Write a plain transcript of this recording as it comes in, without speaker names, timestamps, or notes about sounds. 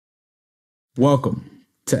Welcome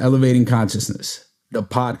to Elevating Consciousness, the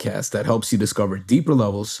podcast that helps you discover deeper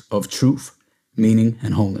levels of truth, meaning,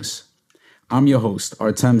 and wholeness. I'm your host,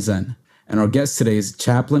 Artem, and our guest today is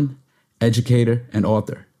chaplain, educator, and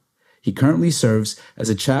author. He currently serves as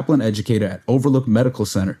a chaplain educator at Overlook Medical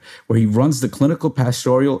Center, where he runs the clinical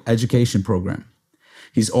pastoral education program.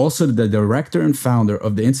 He's also the director and founder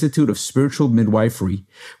of the Art of Spiritual Midwifery,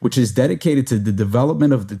 which is dedicated to the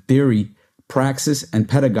development of the theory, praxis, and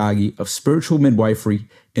pedagogy of spiritual midwifery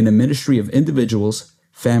in the ministry of individuals,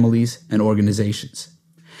 families, and organizations.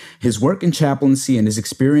 His work in chaplaincy and his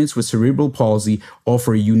experience with cerebral palsy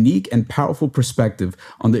offer a unique and powerful perspective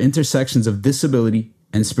on the intersections of disability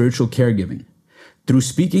and spiritual caregiving. Through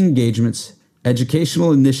speaking engagements,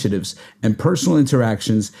 educational initiatives, and personal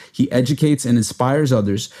interactions, he educates and inspires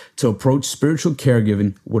others to approach spiritual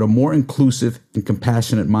caregiving with a more inclusive and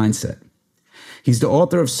compassionate mindset. He's the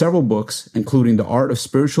author of several books, including The Art of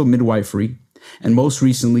Spiritual Midwifery, and most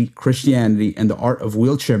recently, Christianity and the Art of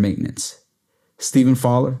Wheelchair Maintenance. Stephen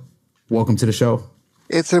Fowler, welcome to the show.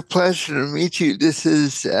 It's a pleasure to meet you. This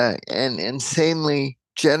is an insanely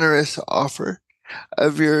generous offer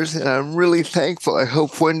of yours, and I'm really thankful. I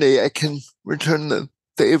hope one day I can return the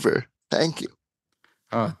favor. Thank you.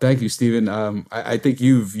 Thank you, Stephen. I think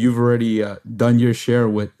you've already done your share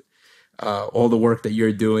with all the work that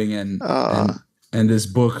you're doing and this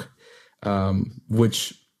book,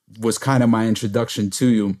 which was kind of my introduction to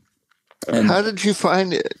you. And how did you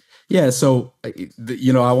find it? Yeah, so,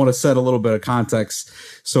 I want to set a little bit of context.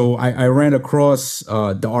 So I ran across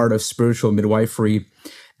The Art of Spiritual Midwifery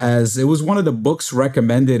as it was one of the books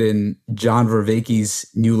recommended in John Vervaeke's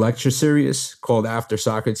new lecture series called After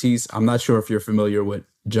Socrates. I'm not sure if you're familiar with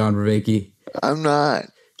John Vervaeke. I'm not.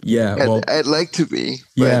 Yeah, well, I'd like to be.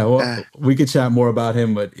 But, yeah, well, we could chat more about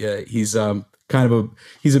him, but yeah, he's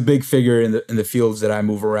he's a big figure in the fields that I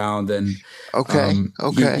move around, and okay.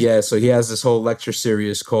 So he has this whole lecture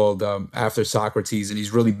series called After Socrates, and he's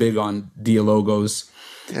really big on dialogos.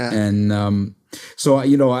 Yeah. And so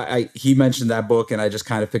he mentioned that book, and I just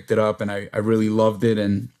kind of picked it up, and I really loved it,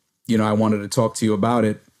 and I wanted to talk to you about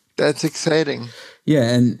it. That's exciting. Yeah,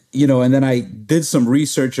 and then I did some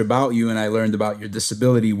research about you, and I learned about your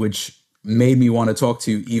disability, which made me want to talk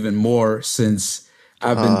to you even more since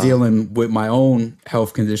I've been dealing with my own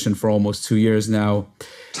health condition for almost 2 years now.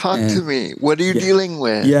 Talk to me. What are you dealing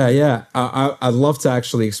with? Yeah. I'd love to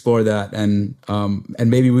actually explore that, and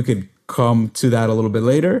maybe we could come to that a little bit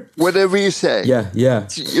later. Whatever you say. Yeah.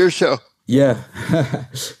 It's your show. Yeah,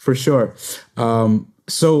 for sure.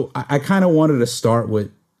 So I kind of wanted to start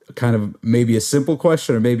with kind of maybe a simple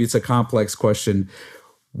question, or maybe it's a complex question.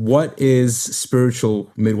 What is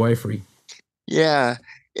spiritual midwifery? Yeah,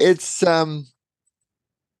 it's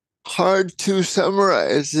hard to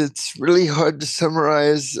summarize. It's really hard to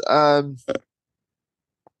summarize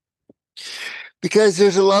because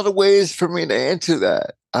there's a lot of ways for me to answer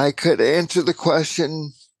that. I could answer the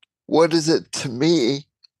question, what is it to me?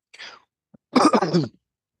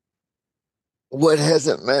 What has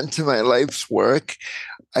it meant to my life's work?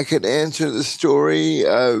 I could answer the story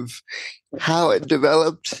of how it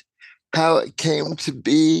developed, how it came to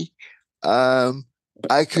be.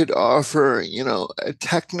 I could offer, a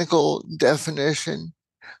technical definition.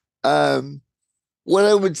 What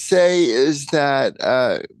I would say is that,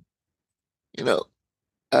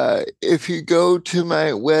 if you go to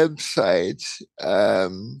my website,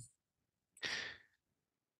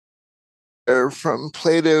 or from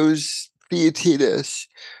Plato's Theaetetus,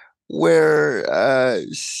 where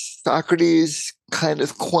Socrates kind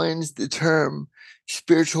of coins the term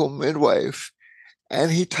spiritual midwife, and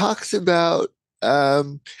he talks about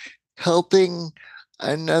helping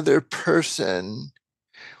another person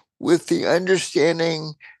with the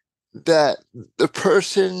understanding that the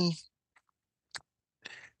person,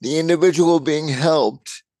 the individual being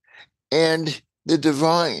helped, and the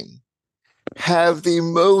divine have the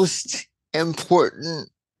most important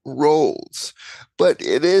roles. But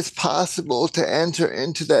it is possible to enter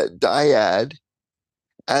into that dyad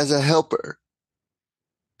as a helper.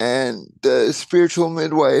 And the spiritual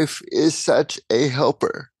midwife is such a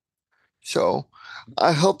helper. So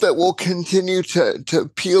I hope that we'll continue to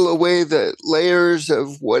peel away the layers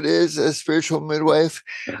of what is a spiritual midwife.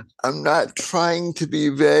 I'm not trying to be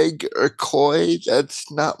vague or coy. That's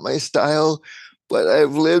not my style. But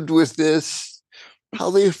I've lived with this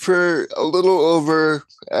probably for a little over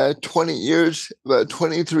 20 years, about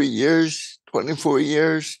 23 years, 24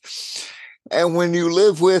 years. And when you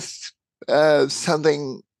live with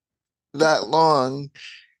something that long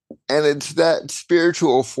and it's that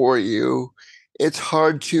spiritual for you, it's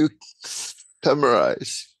hard to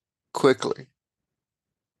summarize quickly.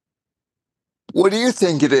 What do you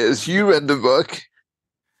think it is? You read the book.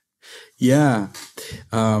 Yeah.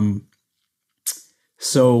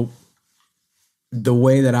 So the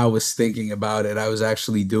way that I was thinking about it, I was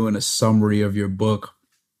actually doing a summary of your book.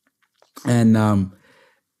 And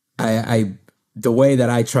I the way that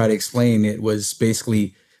I try to explain it was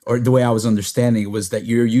basically, or the way I was understanding it was that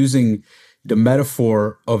you're using the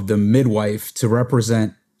metaphor of the midwife to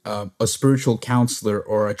represent a spiritual counselor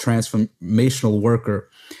or a transformational worker.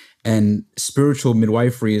 And spiritual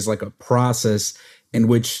midwifery is like a process in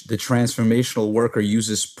which the transformational worker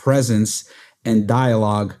uses presence and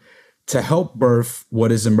dialogue to help birth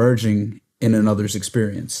what is emerging in another's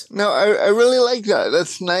experience. No, I really like that.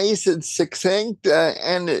 That's nice. It's succinct,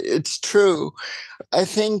 and it's true. I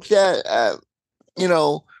think that,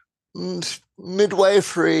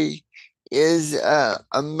 midwifery is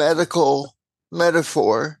a medical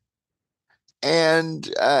metaphor.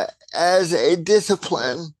 And as a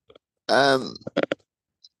discipline, um,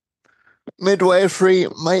 midwifery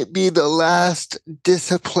might be the last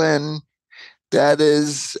discipline that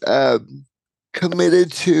is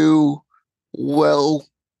committed to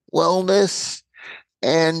wellness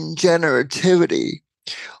and generativity.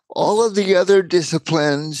 All of the other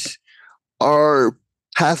disciplines are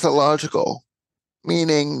pathological,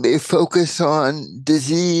 meaning they focus on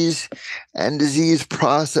disease and disease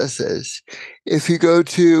processes. If you go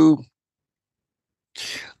to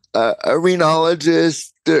a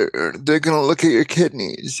rhenologist, they're going to look at your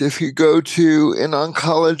kidneys. If you go to an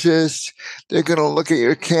oncologist, they're going to look at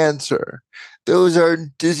your cancer. Those are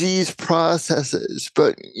disease processes,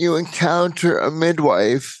 but you encounter a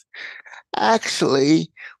midwife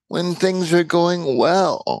actually when things are going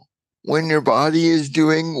well, when your body is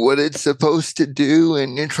doing what it's supposed to do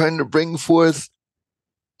and you're trying to bring forth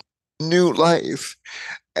new life.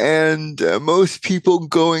 And most people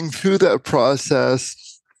going through that process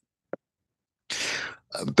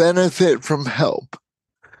benefit from help.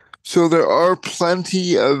 So there are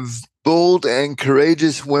plenty of bold and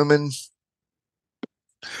courageous women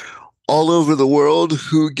all over the world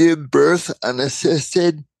who give birth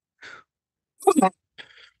unassisted,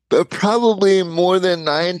 but probably more than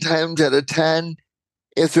 9 times out of 10,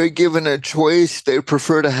 if they're given a choice, they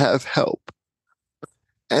prefer to have help.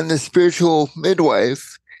 And the spiritual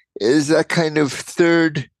midwife is that kind of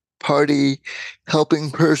third party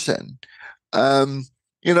helping person.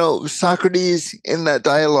 Socrates in that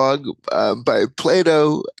dialogue by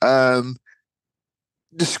Plato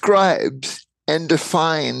describes and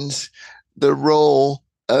defines the role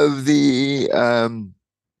of the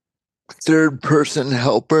third person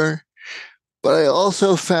helper. But I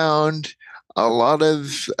also found a lot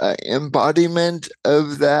of embodiment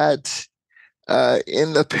of that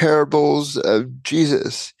in the parables of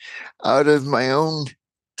Jesus out of my own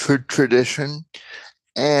tradition.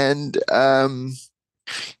 And,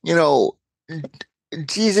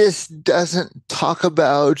 Jesus doesn't talk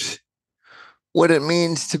about what it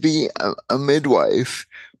means to be a midwife,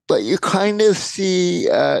 but you kind of see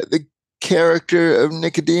the character of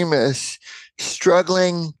Nicodemus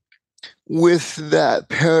struggling with that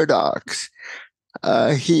paradox.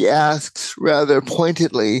 He asks rather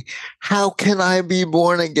pointedly, how can I be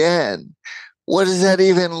born again? What does that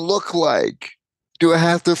even look like? Do I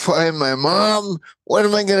have to find my mom? What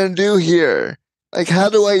am I going to do here? Like, how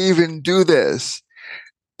do I even do this?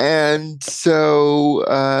 And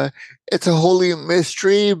so it's a holy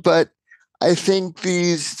mystery, but I think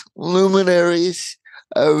these luminaries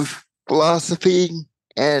of philosophy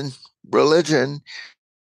and religion,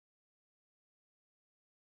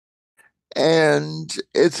 and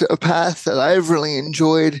it's a path that I've really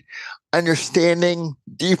enjoyed understanding,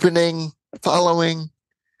 deepening, following,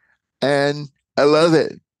 and I love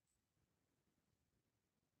it.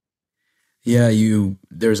 Yeah,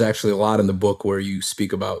 there's actually a lot in the book where you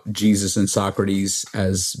speak about Jesus and Socrates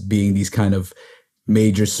as being these kind of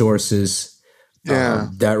major sources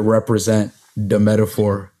that represent the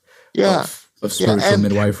metaphor of spiritual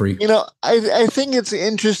midwifery. I think it's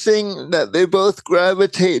interesting that they both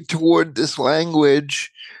gravitate toward this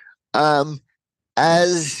language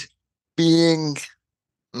as being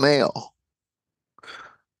male.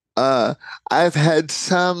 I've had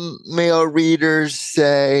some male readers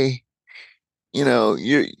say,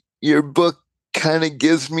 your book kind of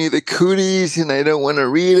gives me the cooties and I don't want to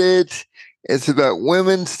read it. It's about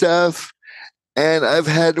women stuff. And I've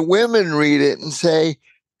had women read it and say,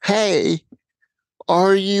 hey,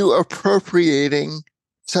 are you appropriating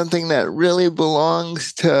something that really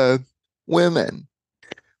belongs to women?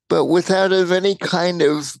 But without of any kind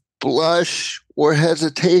of blush or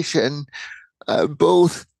hesitation,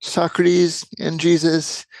 both Socrates and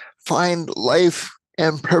Jesus find life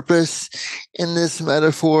and purpose in this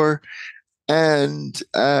metaphor. And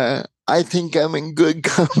I think I'm in good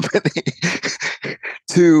company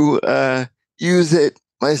to use it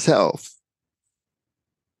myself.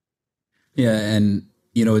 Yeah. And,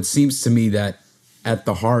 it seems to me that at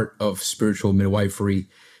the heart of spiritual midwifery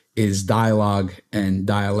is dialogue and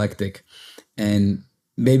dialectic. And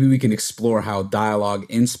maybe we can explore how dialogue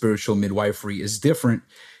in spiritual midwifery is different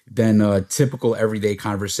than a typical everyday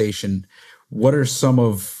conversation. What are some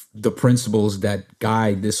of the principles that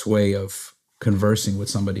guide this way of conversing with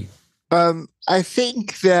somebody? I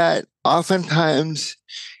think that oftentimes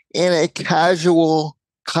in a casual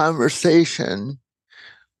conversation,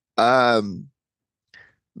 um,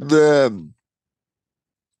 the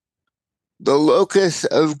the locus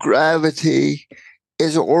of gravity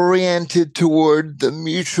is oriented toward the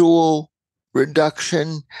mutual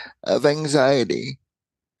reduction of anxiety.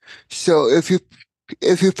 So if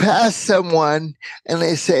you pass someone and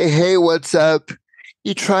they say, "Hey, what's up?"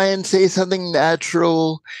 You try and say something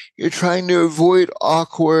natural. You're trying to avoid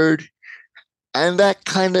awkward, and that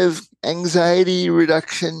kind of anxiety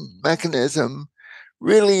reduction mechanism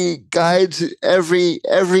really guides every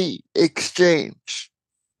exchange.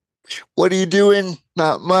 What are you doing?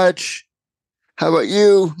 Not much. How about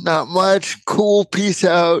you? Not much. Cool. Peace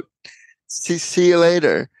out. See you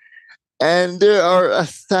later. And there are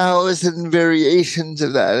 1,000 variations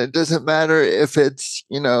of that. It doesn't matter if it's,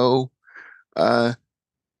 uh,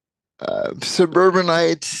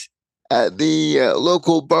 suburbanites at the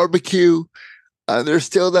local barbecue. There's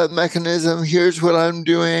still that mechanism. Here's what I'm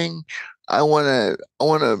doing. I want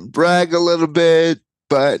to brag a little bit,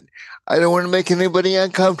 but I don't want to make anybody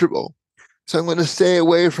uncomfortable. So I'm going to stay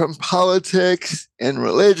away from politics and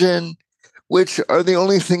religion, which are the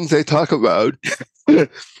only things I talk about.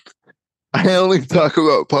 I only talk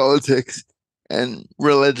about politics and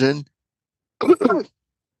religion.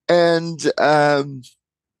 And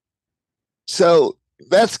so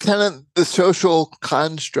that's kind of the social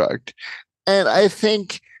construct. And I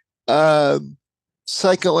think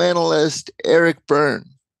psychoanalyst Eric Berne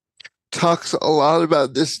talks a lot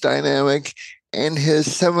about this dynamic in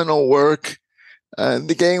his seminal work,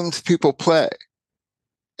 The Games People Play.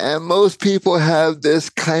 And most people have this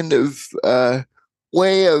kind of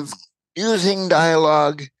way of using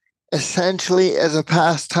dialogue essentially as a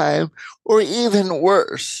pastime, or even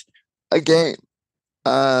worse, a game,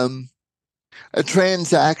 a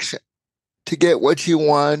transaction to get what you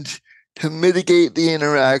want, to mitigate the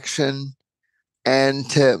interaction, and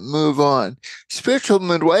to move on. Spiritual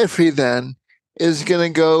midwifery then is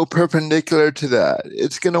going to go perpendicular to that.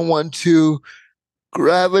 It's going to want to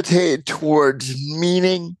gravitate towards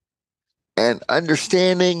meaning and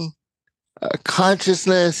understanding,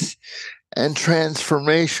 consciousness, and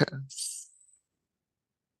transformation.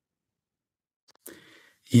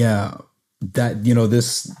 Yeah, that,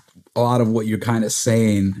 this, a lot of what you're kind of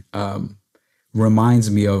saying reminds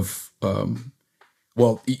me of,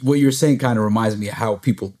 what you're saying kind of reminds me of how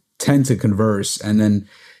people tend to converse. And then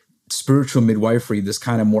spiritual midwifery, this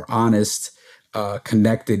kind of more honest,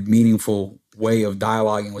 connected, meaningful way of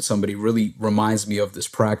dialoguing with somebody, really reminds me of this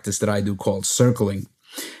practice that I do called circling.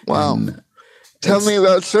 Wow. Tell me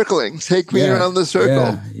about circling. Take me around the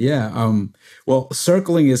circle. Yeah. Well,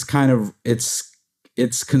 circling is kind of,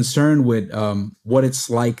 it's concerned with what it's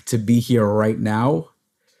like to be here right now,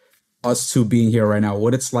 us two being here right now,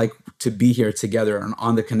 what it's like to be here together and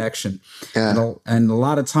on the connection. Yeah. And a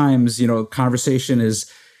lot of times, conversation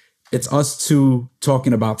it's us two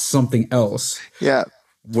talking about something else. Yeah.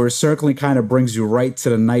 Where circling kind of brings you right to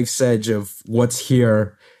the knife's edge of what's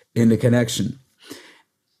here in the connection.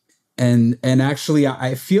 And actually,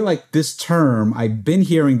 I feel like this term, I've been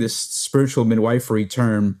hearing this spiritual midwifery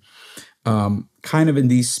term kind of in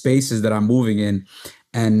these spaces that I'm moving in.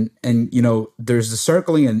 And there's the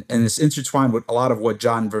circling and it's intertwined with a lot of what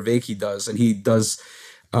John Vervaeke does. And he does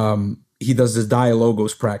this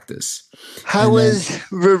dialogos practice. How is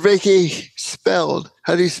Vervaeke spelled?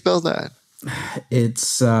 How do you spell that?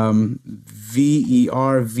 It's Vervaeke.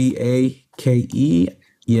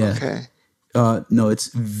 Yeah. Okay. No, it's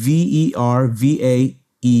Vervaeke,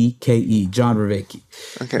 John Vervaeke.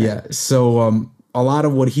 Okay. Yeah. So a lot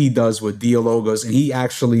of what he does with dialogos, and he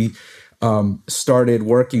actually started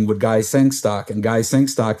working with Guy Sengstock, and Guy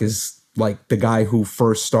Sengstock is like the guy who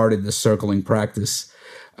first started the circling practice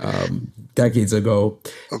decades ago.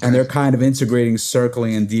 Okay. And they're kind of integrating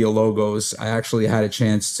circling and dialogos. I actually had a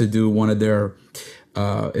chance to do one of their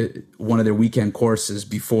weekend courses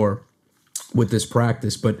before with this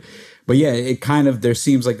practice, but yeah, it kind of, there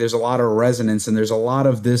seems like there's a lot of resonance and there's a lot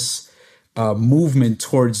of this movement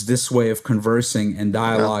towards this way of conversing and Yeah.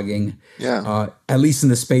 dialoguing, Yeah. at least in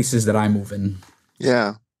the spaces that I move in.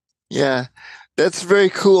 Yeah. Yeah. That's very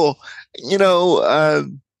cool. You know,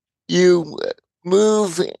 you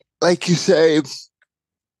move, like you say,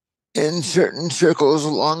 in certain circles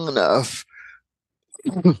long enough,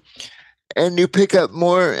 and you pick up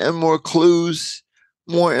more and more clues,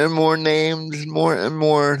 more and more names, more and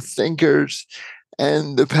more thinkers,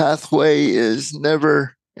 and the pathway is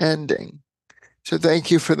never ending. So thank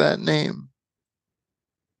you for that name.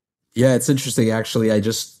 Yeah, it's interesting. Actually, I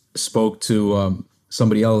just spoke to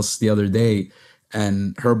somebody else the other day,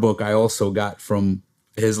 and her book I also got from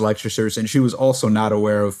his lecture series, and she was also not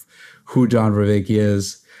aware of who John Vervaeke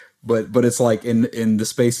is. But it's like in the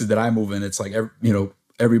spaces that I move in, it's like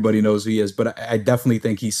everybody knows who he is. But I definitely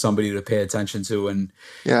think he's somebody to pay attention to, and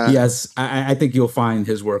he Yeah. has. I think you'll find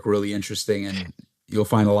his work really interesting, and you'll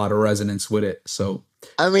find a lot of resonance with it. So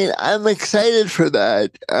I mean, I'm excited for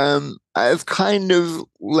that. I've kind of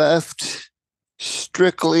left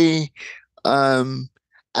strictly um,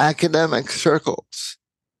 academic circles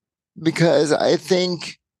because I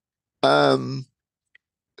think um,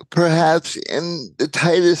 perhaps in the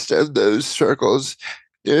tightest of those circles,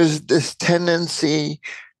 there's this tendency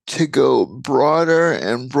to go broader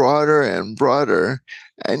and broader and broader,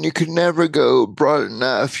 and you could never go broad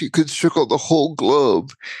enough. You could circle the whole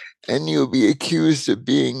globe, and you'll be accused of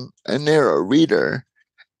being a narrow reader.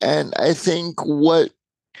 And I think what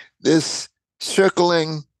this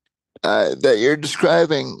circling that you're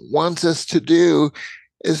describing wants us to do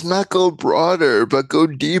is not go broader, but go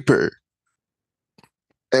deeper.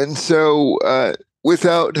 And so,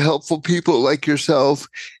 without helpful people like yourself,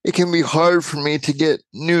 it can be hard for me to get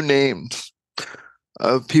new names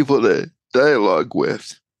of people to dialogue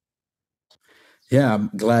with. yeah, I'm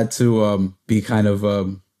glad to be kind of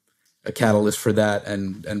a catalyst for that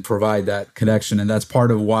and provide that connection. And that's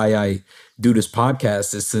part of why I do this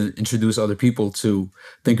podcast, is to introduce other people to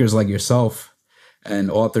thinkers like yourself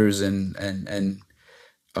and authors and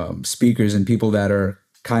speakers and people that are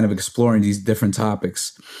kind of exploring these different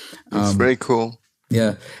topics. It's very cool.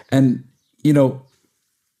 Yeah. And, you know,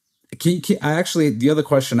 I actually, the other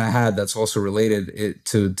question I had that's also related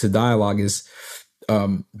to dialogue is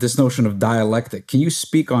this notion of dialectic. Can you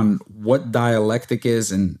speak on what dialectic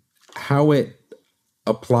is and how it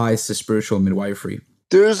applies to spiritual midwifery?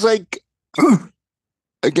 There's like,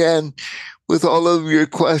 again, with all of your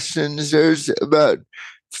questions, there's about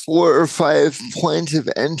 4 or 5 points of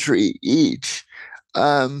entry each.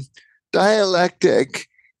 Dialectic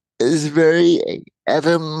is very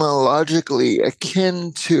etymologically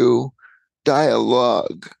akin to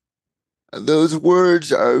dialogue. Those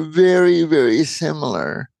words are very, very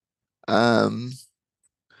similar. And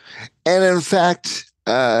in fact,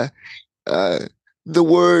 the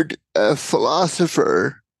word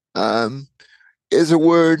philosopher is a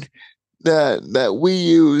word that we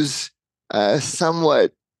use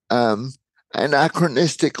somewhat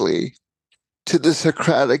anachronistically to the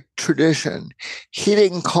Socratic tradition. He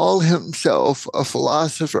didn't call himself a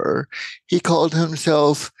philosopher. He called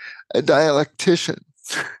himself a dialectician,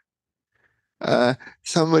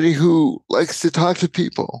 somebody who likes to talk to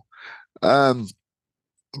people.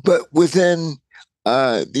 But within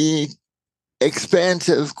the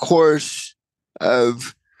expansive course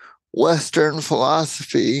of Western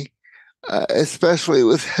philosophy, especially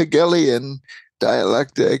with Hegelian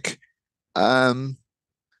dialectic,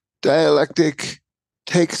 dialectic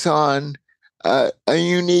takes on a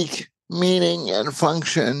unique meaning and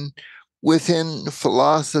function within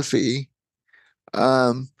philosophy.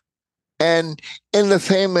 And in the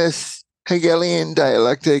famous Hegelian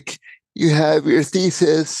dialectic, you have your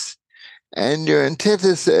thesis and your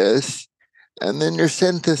antithesis, and then your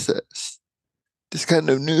synthesis. This kind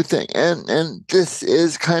of new thing. And this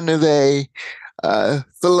is kind of a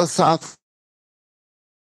philosophical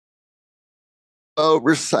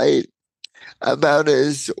recite about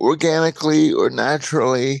as organically or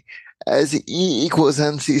naturally as E equals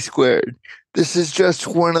MC squared. This is just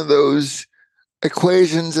one of those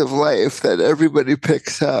equations of life that everybody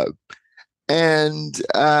picks up. And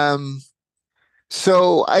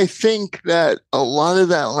so I think that a lot of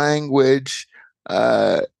that language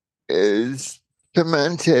is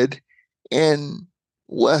cemented in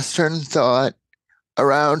Western thought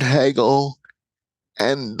around Hegel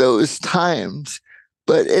and those times,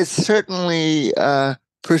 but it certainly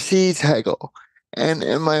precedes Hegel. And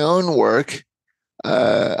in my own work,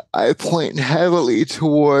 I point heavily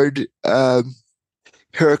toward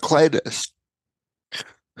Heraclitus,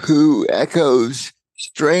 who echoes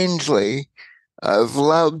strangely of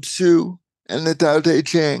Lao Tzu and the Tao Te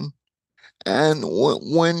Ching. And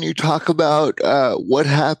when you talk about what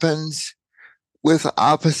happens with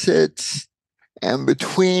opposites and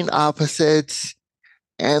between opposites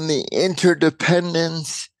and the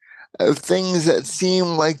interdependence of things that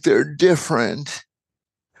seem like they're different,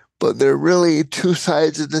 but they're really two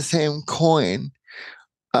sides of the same coin,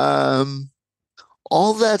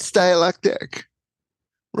 all that's dialectic,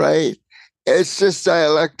 right? It's just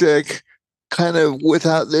dialectic kind of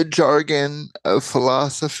without the jargon of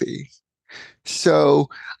philosophy. So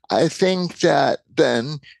I think that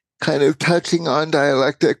then kind of touching on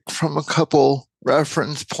dialectic from a couple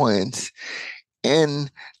reference points in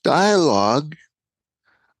dialogue,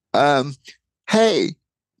 hey,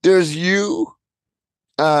 there's you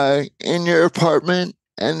in your apartment,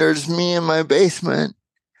 and there's me in my basement,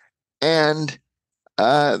 and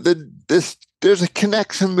there's a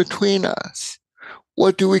connection between us.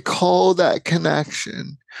 What do we call that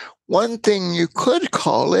connection? One thing you could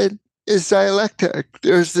call it is dialectic.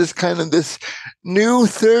 There's this kind of this new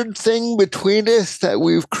third thing between us that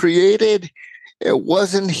we've created. It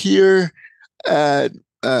wasn't here at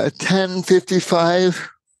 10:55,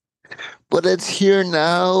 but it's here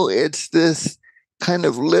now. It's this kind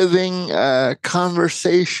of living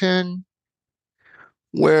conversation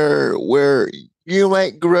where you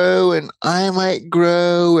might grow and I might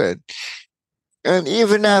grow, and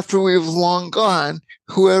even after we've long gone,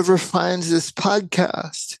 whoever finds this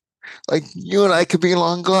podcast, like you and I could be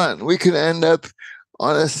long gone. We could end up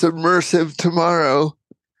on a submersive tomorrow.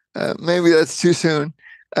 Maybe that's too soon.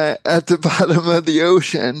 At the bottom of the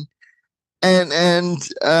ocean, and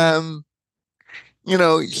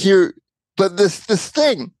here, but this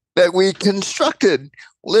thing that we constructed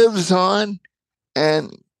lives on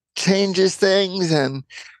and changes things and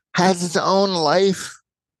has its own life.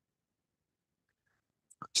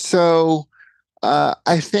 So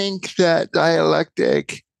I think that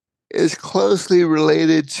dialectic is closely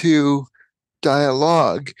related to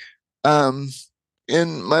dialogue.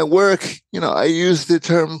 In my work, I use the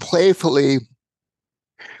term playfully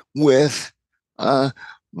with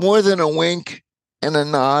more than a wink and a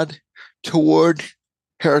nod toward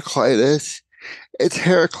Heraclitus. It's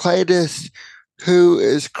Heraclitus who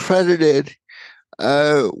is credited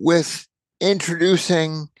with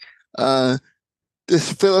introducing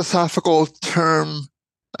this philosophical term,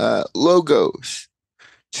 logos,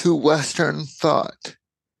 to Western thought.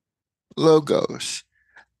 Logos,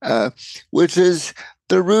 which is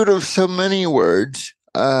the root of so many words,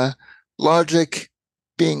 logic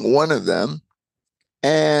being one of them.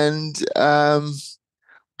 And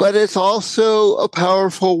but it's also a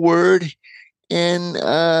powerful word in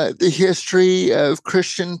the history of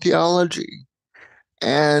Christian theology.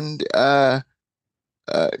 And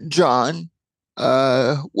John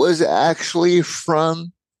was actually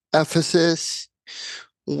from Ephesus,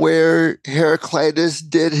 where Heraclitus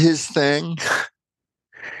did his thing.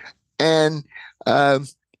 And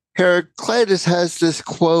Heraclitus has this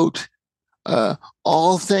quote,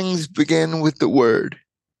 all things begin with the word.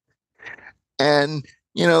 And,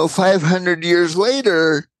 500 years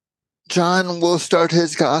later, John will start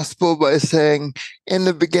his gospel by saying, in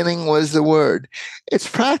the beginning was the word. It's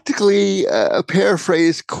practically a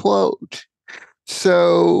paraphrased quote.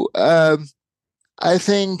 So I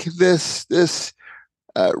think this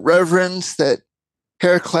reverence that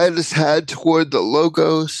Heraclitus had toward the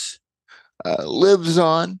logos lives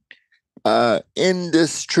on in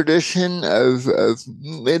this tradition of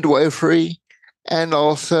midwifery, and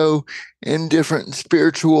also in different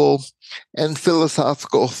spiritual and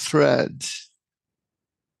philosophical threads.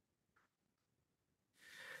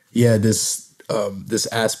 Yeah, this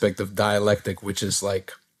aspect of dialectic, which is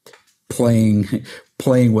like playing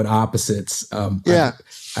with opposites. Yeah.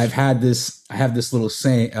 I have this little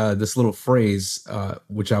saying, this little phrase,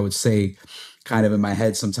 which I would say kind of in my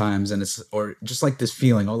head sometimes, and or just like this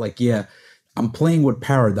feeling, yeah, I'm playing with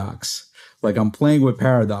paradox. Like I'm playing with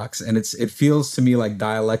paradox, and it feels to me like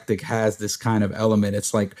dialectic has this kind of element.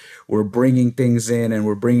 It's like we're bringing things in, and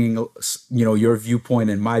we're bringing, your viewpoint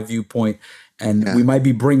and my viewpoint, and we might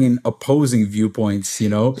be bringing opposing viewpoints,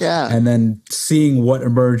 and then seeing what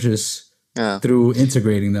emerges through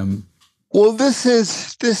integrating them. Well, this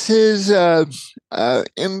is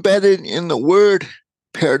embedded in the word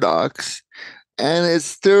paradox, and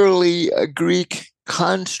it's thoroughly a Greek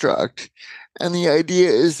construct. And the idea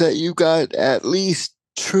is that you got at least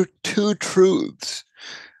two truths.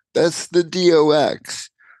 That's the DOX,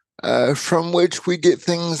 from which we get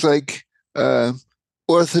things like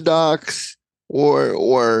orthodox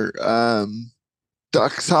or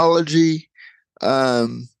doxology.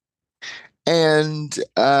 And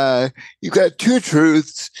you got two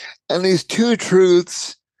truths, and these two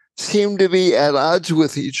truths seem to be at odds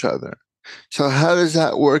with each other. So how does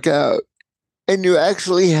that work out? And you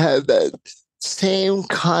actually have that same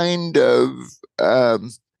kind of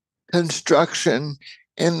construction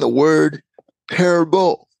in the word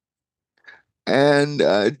parable. And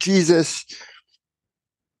Jesus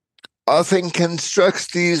often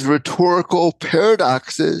constructs these rhetorical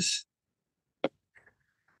paradoxes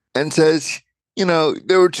and says,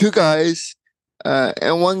 there were two guys,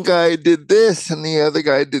 and one guy did this and the other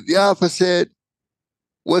guy did the opposite.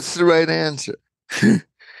 What's the right answer?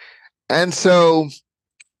 And so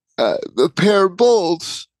the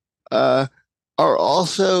parables are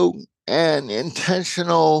also an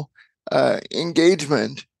intentional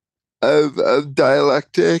engagement of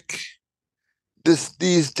dialectic,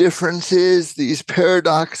 these differences, these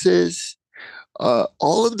paradoxes.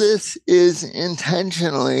 All of this is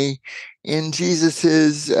intentionally in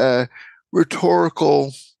Jesus's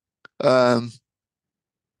rhetorical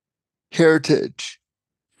heritage.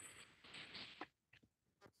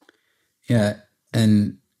 Yeah,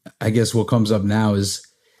 and I guess what comes up now is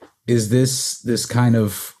this kind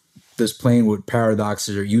of this playing with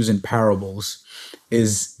paradoxes or using parables,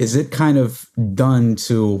 is it kind of done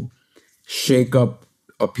to shake up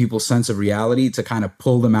a people's sense of reality, to kind of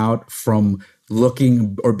pull them out from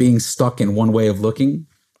looking or being stuck in one way of looking?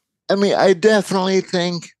 I mean, I definitely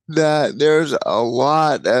think that there's a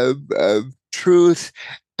lot of truth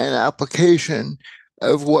and application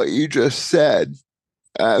of what you just said.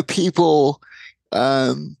 People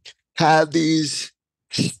have these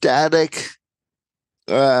static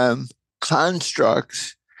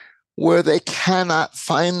constructs where they cannot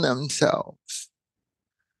find themselves.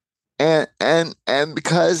 And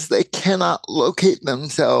because they cannot locate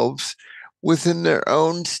themselves within their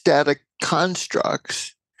own static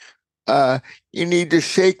constructs, you need to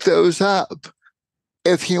shake those up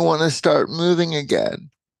if you want to start moving again.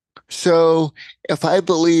 So if I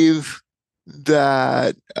believe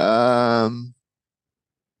that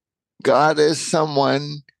God is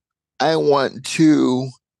someone I want to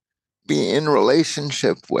be in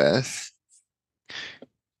relationship with,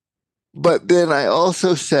 but then I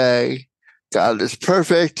also say God is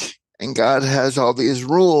perfect and God has all these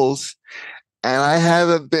rules, and I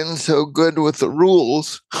haven't been so good with the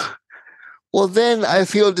rules, well, then I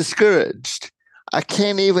feel discouraged. I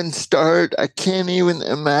can't even start. I can't even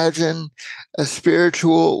imagine a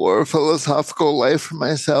spiritual or philosophical life for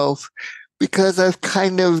myself because I've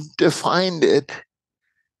kind of defined it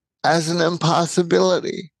as an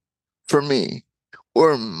impossibility for me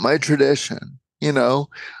or my tradition, And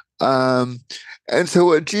so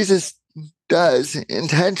what Jesus does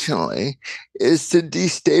intentionally is to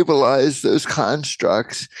destabilize those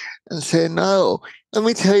constructs and say, no, let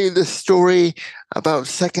me tell you the story about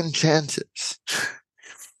second chances.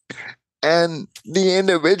 And the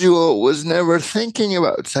individual was never thinking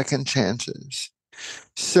about second chances.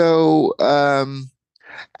 So,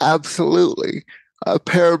 absolutely,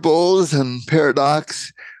 parables and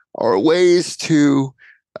paradox are ways to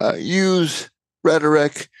use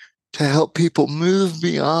rhetoric to help people move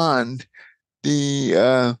beyond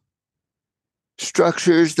the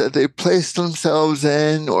structures that they place themselves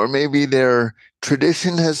in, or maybe their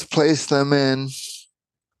tradition has placed them in.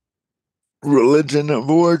 Religion of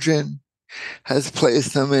origin has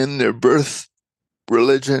placed them in, their birth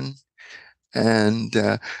religion, and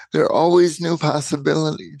there are always new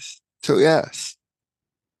possibilities. So yes.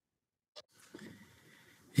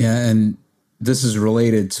 Yeah, and this is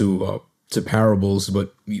related to parables,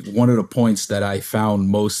 but one of the points that I found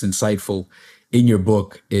most insightful in your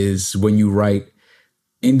book is when you write,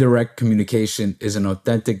 indirect communication is an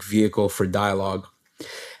authentic vehicle for dialogue.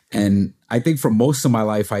 And I think for most of my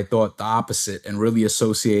life, I thought the opposite and really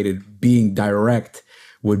associated being direct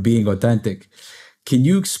with being authentic. Can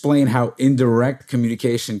you explain how indirect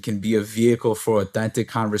communication can be a vehicle for authentic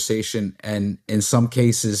conversation and, in some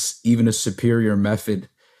cases, even a superior method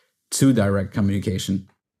to direct communication?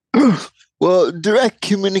 Well, direct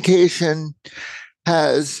communication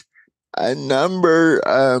has a number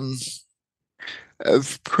of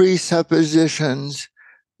presuppositions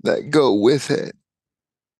that go with it.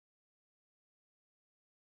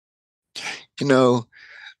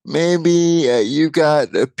 Maybe you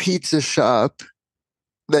got a pizza shop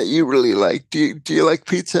that you really like. Do you like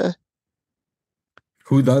pizza?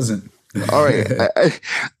 Who doesn't? All right.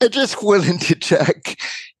 I just wanted to check.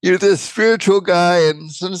 You're this spiritual guy,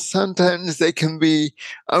 and sometimes they can be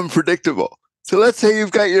unpredictable. So let's say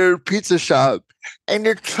you've got your pizza shop and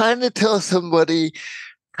you're trying to tell somebody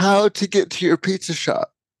how to get to your pizza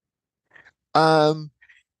shop.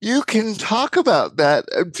 You can talk about that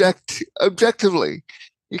objectively.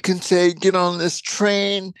 You can say, get on this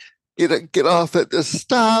train, get off at this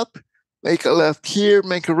stop, make a left here,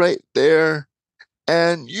 make a right there.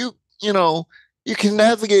 And you can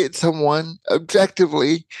navigate someone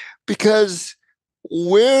objectively, because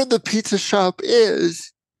where the pizza shop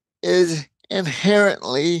is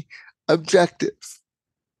inherently objective.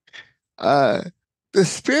 The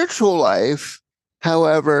spiritual life,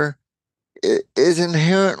 however, is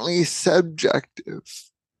inherently subjective.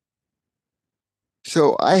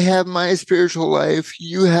 So I have my spiritual life,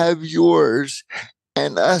 you have yours,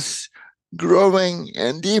 and us growing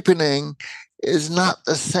and deepening is not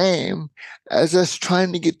the same as us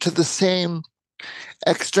trying to get to the same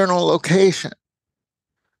external location.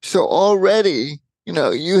 So already,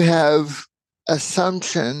 you have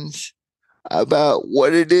assumptions about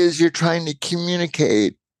what it is you're trying to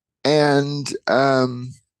communicate, and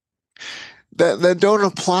that don't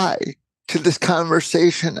apply to this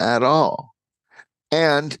conversation at all.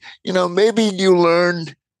 And, maybe you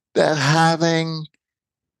learned that having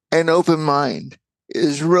an open mind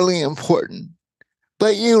is really important,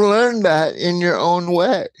 but you learned that in your own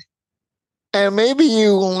way. And maybe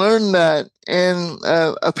you learned that in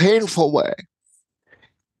a painful way.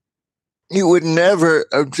 You would never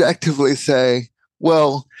objectively say,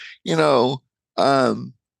 well, I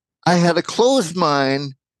had a closed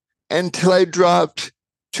mind until I dropped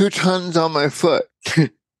 2 tons on my foot.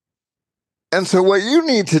 And so what you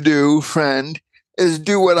need to do, friend, is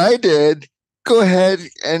do what I did. Go ahead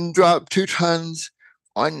and drop 2 tons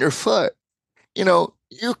on your foot.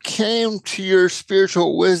 You came to your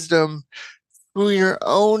spiritual wisdom through your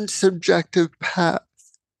own subjective path.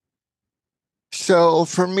 So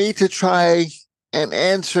for me to try and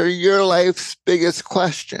answer your life's biggest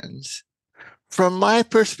questions from my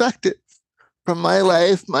perspective, from my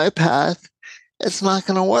life, my path, it's not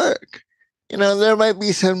going to work. There might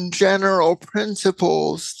be some general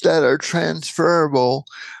principles that are transferable,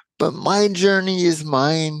 but my journey is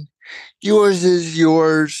mine, yours is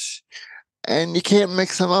yours, and you can't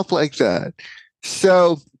mix them up like that.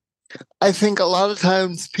 So I think a lot of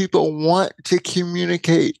times people want to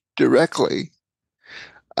communicate directly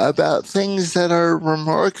about things that are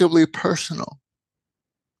remarkably personal,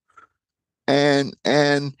 and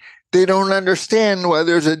they don't understand why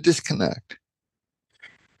there's a disconnect.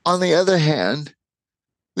 On the other hand,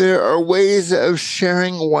 there are ways of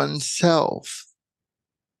sharing oneself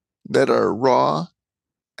that are raw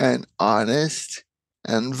and honest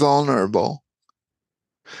and vulnerable,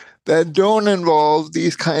 that don't involve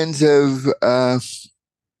these kinds of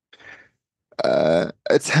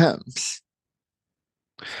attempts.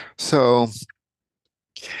 So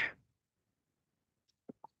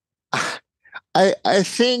I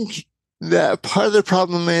think that part of the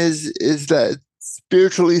problem is that,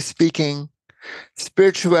 spiritually speaking,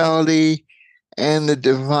 spirituality and the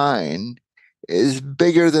divine is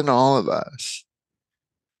bigger than all of us.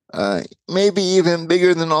 Maybe even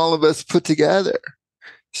bigger than all of us put together.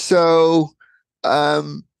 So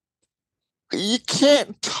you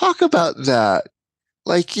can't talk about that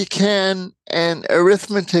like you can an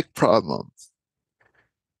arithmetic problem.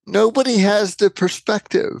 Nobody has the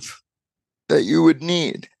perspective that you would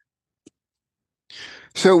need.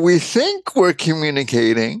 So we think we're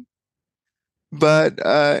communicating, but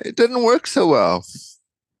it doesn't work so well.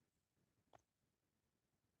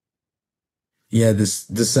 Yeah,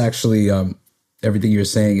 this actually, everything you're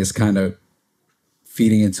saying is kind of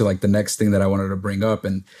feeding into like the next thing that I wanted to bring up,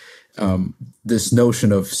 and this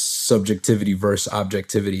notion of subjectivity versus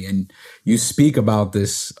objectivity. And you speak about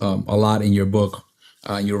this a lot in your book.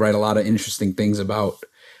 You write a lot of interesting things about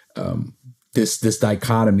this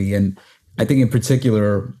dichotomy. And I think in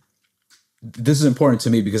particular, this is important to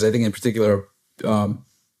me because I think in particular,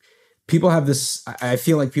 people have this, I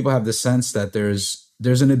feel like people have the sense that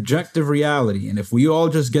there's an objective reality. And if we all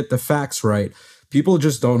just get the facts right, people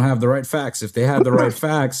just don't have the right facts. If they had the right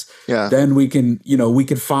facts, then we can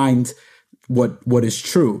find what is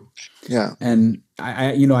true. Yeah. And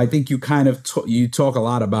I think you kind of you talk a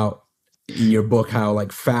lot about in your book how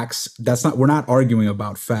like facts, we're not arguing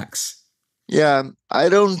about facts. Yeah, I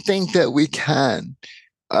don't think that we can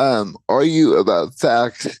argue about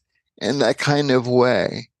facts in that kind of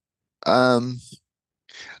way. A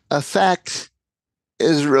fact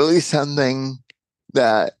is really something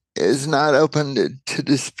that is not open to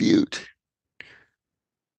dispute.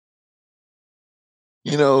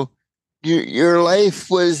 Your life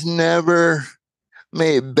was never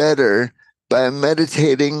made better by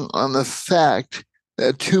meditating on the fact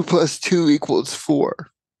that 2 + 2 = 4.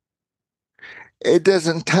 It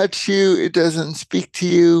doesn't touch you. It doesn't speak to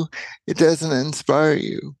you. It doesn't inspire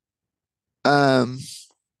you.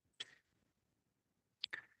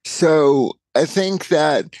 So I think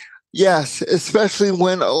that, yes, especially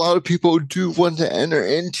when a lot of people do want to enter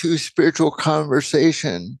into spiritual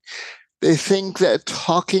conversation, they think that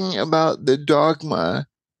talking about the dogma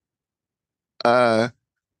uh,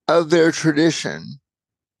 of their tradition,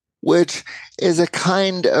 which is a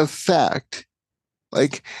kind of fact,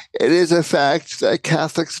 like it is a fact that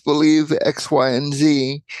Catholics believe X, Y, and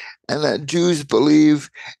Z, and that Jews believe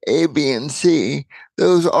A, B, and C.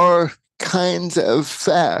 Those are kinds of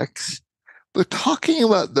facts. But talking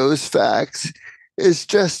about those facts is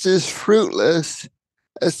just as fruitless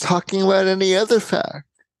as talking about any other fact.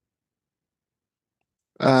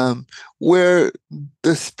 Where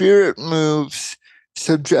the spirit moves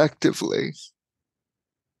subjectively.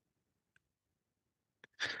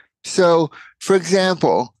 So, for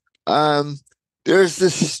example, there's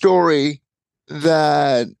this story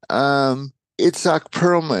that Itzhak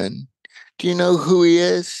Perlman. Do you know who he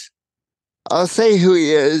is? I'll say who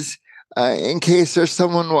he is in case there's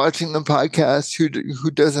someone watching the podcast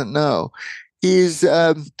who doesn't know. He's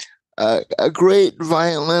a great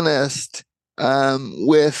violinist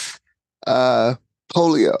with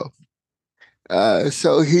polio.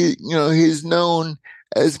 So he's known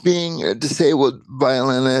as being a disabled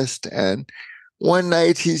violinist. And one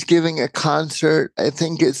night he's giving a concert. I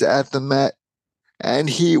think it's at the Met, and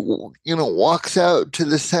he walks out to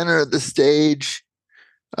the center of the stage,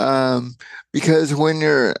 because when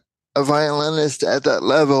you're a violinist at that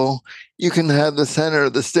level, you can have the center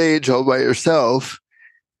of the stage all by yourself.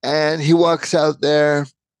 And he walks out there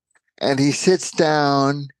and he sits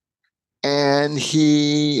down and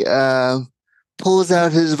he pulls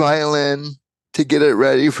out his violin to get it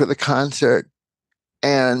ready for the concert,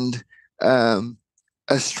 and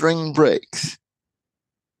a string breaks.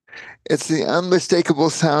 It's the unmistakable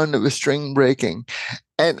sound of a string breaking.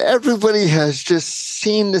 And everybody has just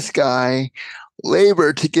seen this guy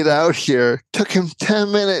labor to get out here. Took him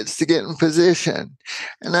 10 minutes to get in position.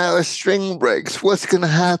 And now a string breaks. What's going to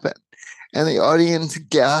happen? And the audience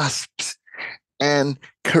gasps. And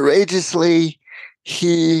courageously,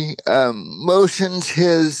 he motions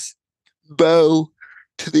his bow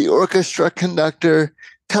to the orchestra conductor,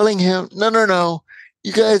 telling him, no,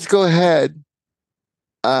 you guys go ahead.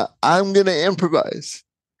 I'm going to improvise.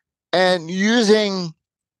 And using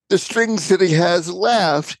the strings that he has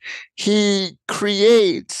left, he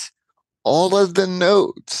creates all of the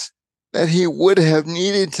notes that he would have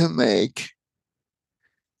needed to make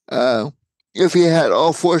if he had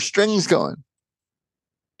all four strings going.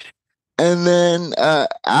 And then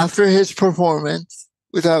after his performance,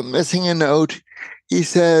 without missing a note, he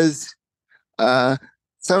says,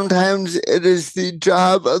 sometimes it is the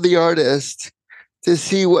job of the artist to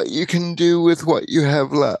see what you can do with what you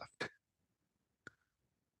have left.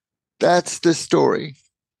 That's the story.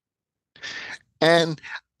 And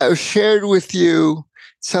I've shared with you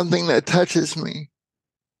something that touches me.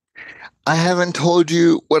 I haven't told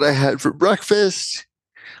you what I had for breakfast.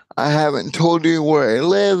 I haven't told you where I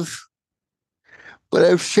live. But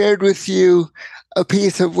I've shared with you a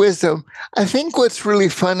piece of wisdom. I think what's really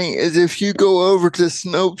funny is if you go over to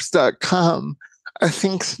Snopes.com, I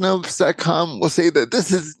think Snopes.com will say that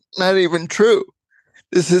this is not even true.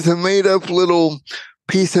 This is a made up little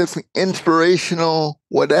piece of inspirational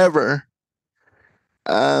whatever.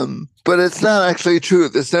 But it's not actually true.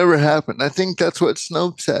 This never happened. I think that's what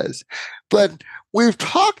Snopes says. But we've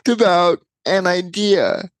talked about an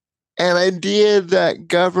idea that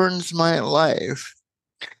governs my life.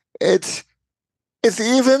 It's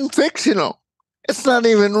even fictional. It's not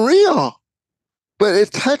even real. But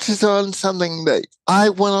it touches on something that I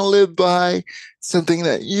want to live by, something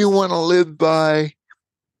that you want to live by,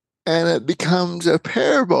 and it becomes a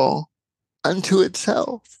parable unto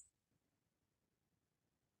itself.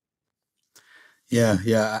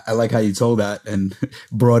 Yeah, I like how you told that and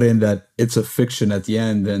brought in that it's a fiction at the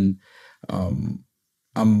end. And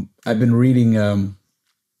I've been reading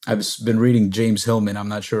James Hillman. I'm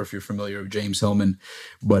not sure if you're familiar with James Hillman,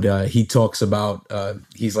 but he talks about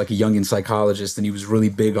he's like a Jungian psychologist, and he was really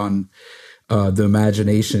big on the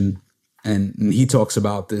imagination, and he talks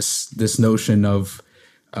about this notion of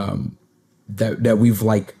that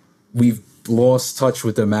we've lost touch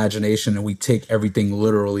with the imagination, and we take everything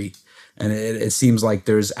literally. And it seems like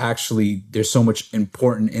there's so much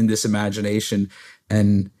important in this imagination,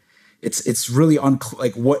 and it's really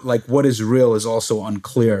what is real is also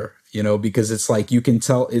unclear, because it's like you can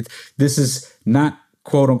tell this is not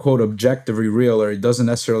quote unquote objectively real, or it doesn't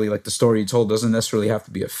necessarily, like the story you told doesn't necessarily have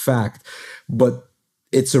to be a fact, but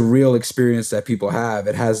it's a real experience that people have.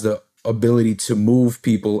 It has the ability to move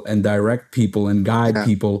people and direct people and guide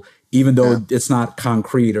people, even though it's not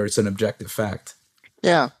concrete or it's an objective fact.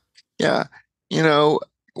 Yeah. Yeah.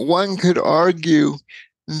 One could argue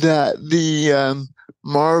that the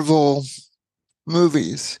Marvel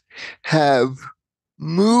movies have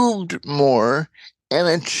moved more and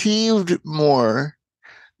achieved more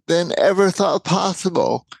than ever thought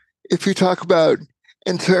possible. If you talk about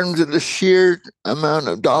in terms of the sheer amount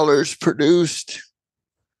of dollars produced,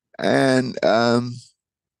 and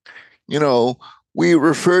we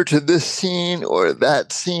refer to this scene or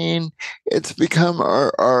that scene, it's become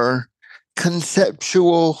our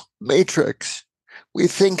conceptual matrix. We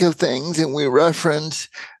think of things and we reference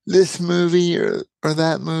this movie or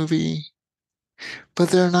that movie, but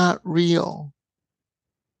they're not real.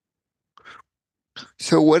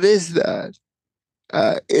 So, what is that?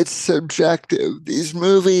 It's subjective. These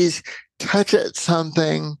movies touch at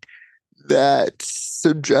something that's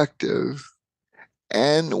subjective,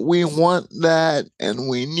 and we want that and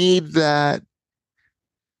we need that.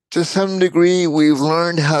 To some degree, we've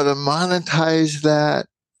learned how to monetize that.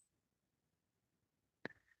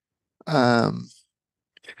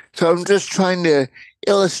 So I'm just trying to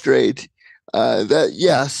illustrate that,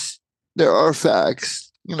 yes, there are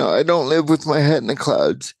facts. I don't live with my head in the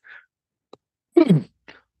clouds.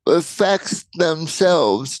 The facts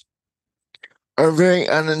themselves are very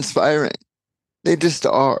uninspiring. They just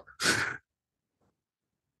are.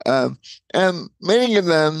 And many of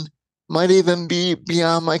them might even be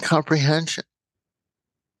beyond my comprehension.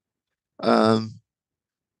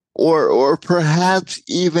 Or perhaps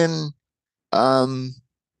even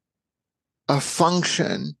a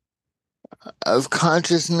function of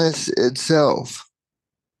consciousness itself.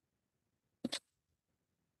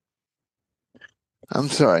 I'm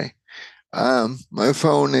sorry. My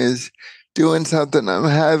phone is doing something. I'm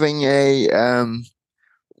having a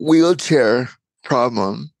wheelchair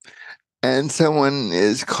problem, and someone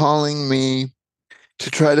is calling me to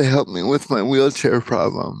try to help me with my wheelchair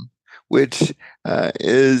problem, which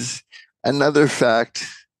is another fact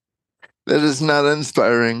that is not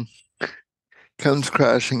inspiring, comes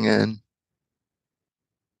crashing in.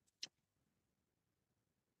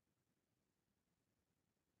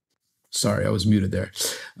 Sorry, I was muted there.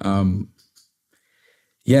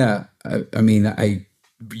 Yeah, I mean,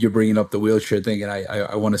 you're bringing up the wheelchair thing, and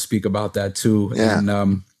I want to speak about that too. Yeah.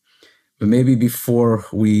 And but maybe before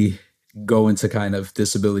we go into kind of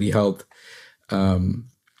disability health,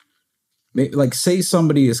 like say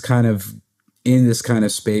somebody is kind of in this kind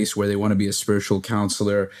of space where they want to be a spiritual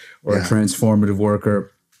counselor or a transformative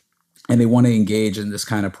worker, and they want to engage in this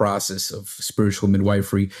kind of process of spiritual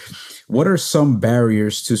midwifery. What are some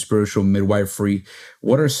barriers to spiritual midwifery?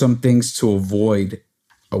 What are some things to avoid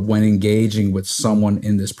when engaging with someone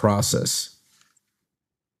in this process?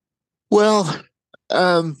 Well,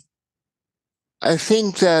 I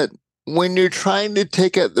think that when you're trying to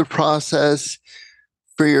take up the process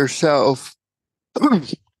for yourself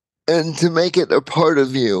and to make it a part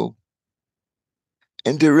of you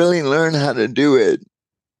and to really learn how to do it,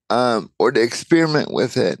 or to experiment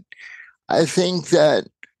with it, I think that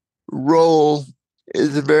role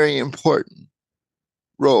is a very important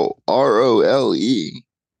role, ROLE.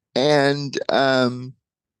 And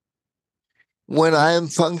when I am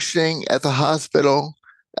functioning at the hospital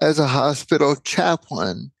as a hospital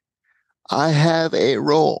chaplain, I have a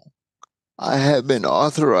role. I have been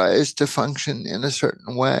authorized to function in a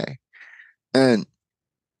certain way. And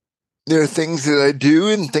there are things that I do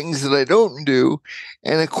and things that I don't do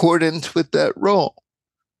in accordance with that role.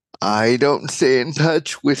 I don't stay in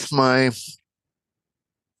touch with my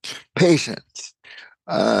patients.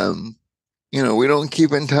 We don't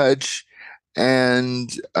keep in touch.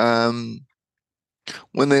 And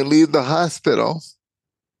when they leave the hospital,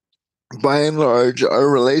 by and large, our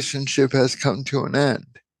relationship has come to an end.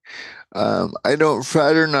 I don't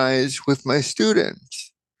fraternize with my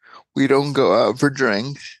students. We don't go out for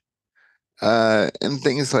drinks and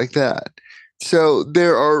things like that. So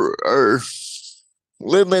there are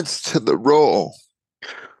limits to the role.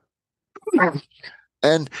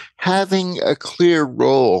 And having a clear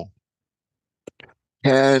role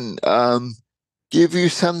can give you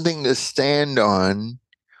something to stand on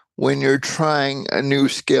when you're trying a new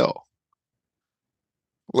skill.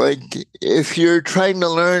 Like if you're trying to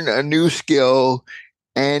learn a new skill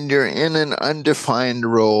and you're in an undefined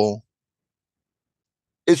role,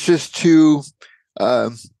 it's just too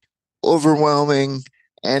overwhelming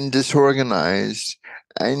and disorganized,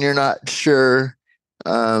 and you're not sure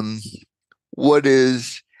what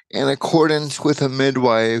is in accordance with a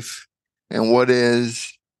midwife and what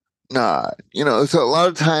is not. So a lot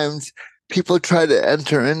of times people try to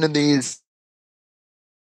enter into these,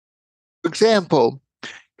 for example,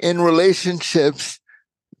 in relationships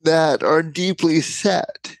that are deeply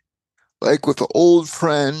set. like with old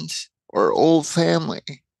friends or old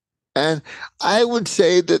family. And I would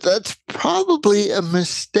say that that's probably a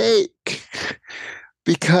mistake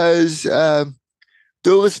because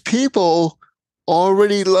those people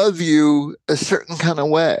already love you a certain kind of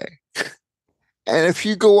way. And if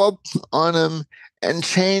you go up on them and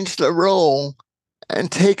change the role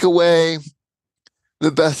and take away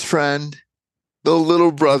the best friend, the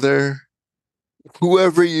little brother,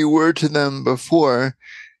 whoever you were to them before,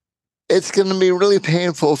 it's going to be really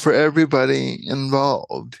painful for everybody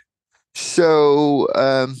involved. So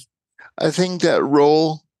I think that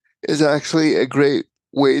role is actually a great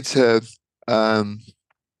way to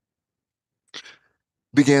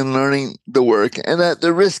begin learning the work. And at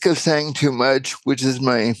the risk of saying too much, which is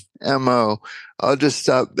my MO, I'll just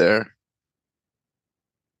stop there.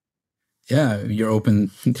 Yeah, you're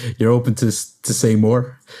open to say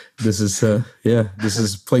more. This is this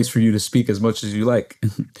is a place for you to speak as much as you like.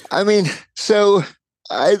 I mean, so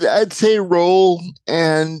I'd say role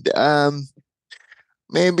and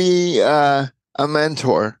maybe a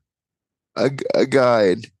mentor, a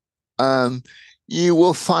guide. You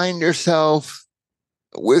will find yourself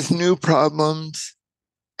with new problems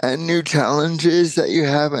and new challenges that you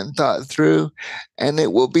haven't thought through, and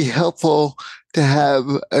it will be helpful to have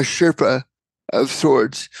a Sherpa of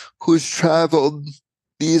sorts who's traveled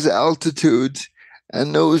these altitudes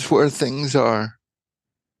and knows where things are.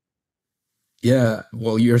 Yeah,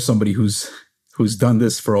 well, you're somebody who's done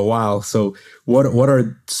this for a while. So what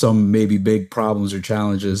are some maybe big problems or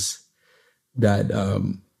challenges that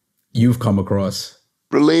you've come across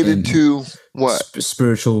related to what?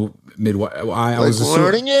 Spiritual midwife. I like was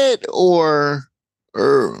learning it or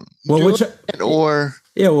what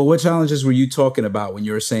challenges were you talking about when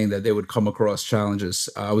you were saying that they would come across challenges?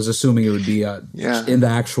 I was assuming it would be in the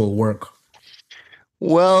actual work.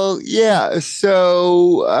 Well, yeah.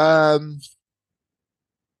 So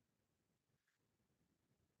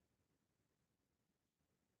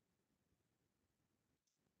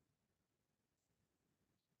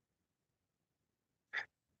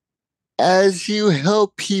as you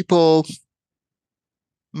help people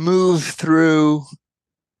move through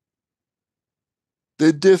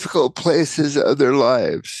the difficult places of their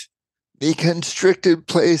lives, the constricted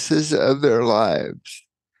places of their lives,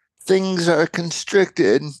 things are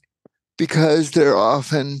constricted because they're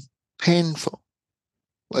often painful.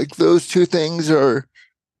 Like those two things are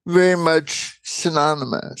very much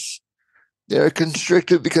synonymous. They're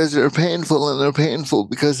constricted because they're painful, and they're painful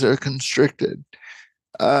because they're constricted.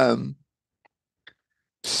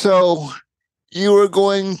 So you are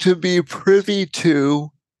going to be privy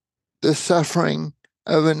to the suffering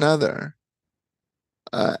of another.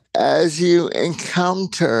 As you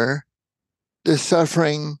encounter the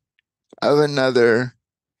suffering of another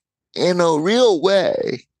in a real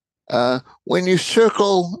way, when you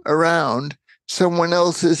circle around someone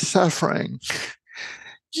else's suffering,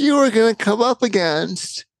 you are going to come up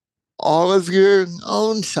against all of your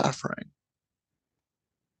own suffering.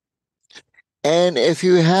 And if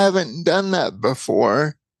you haven't done that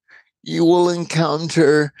before, you will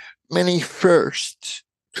encounter many firsts.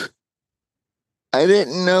 I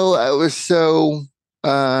didn't know I was so,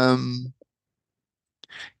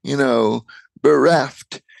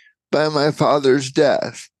 bereft by my father's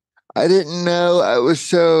death. I didn't know I was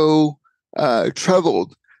so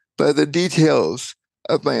troubled by the details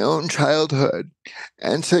of my own childhood.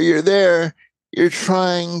 And so you're there, you're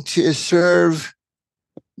trying to serve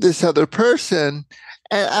this other person,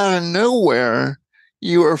 and out of nowhere,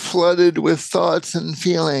 you are flooded with thoughts and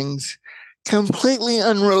feelings completely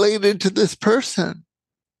unrelated to this person.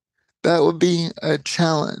 That would be a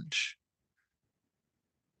challenge.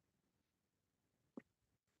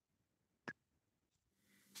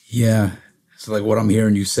 Yeah. So like what I'm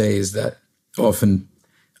hearing you say is that often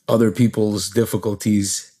other people's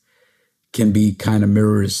difficulties can be kind of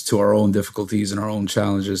mirrors to our own difficulties and our own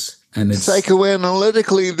challenges. And it's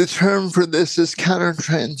psychoanalytically, the term for this is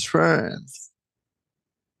countertransference,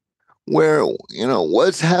 where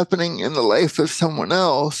what's happening in the life of someone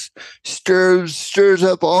else stirs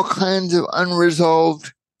up all kinds of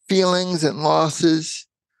unresolved feelings and losses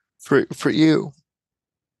for you.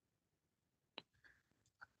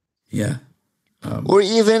 Yeah. Or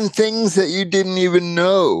even things that you didn't even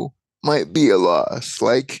know might be a loss.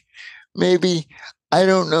 Like maybe, I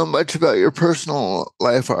don't know much about your personal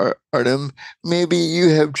life, Artem. Maybe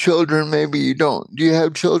you have children, maybe you don't. Do you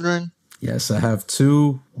have children? Yes, I have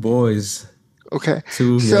 2 boys. Okay.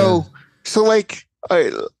 So like, all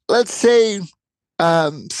right, let's say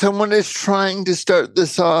someone is trying to start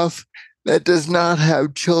this off that does not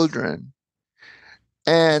have children,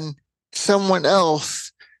 and someone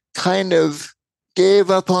else kind of gave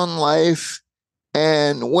up on life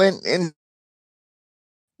and went in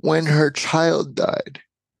when her child died.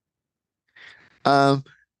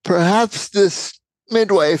 Perhaps this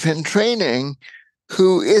midwife in training,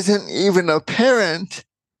 who isn't even a parent,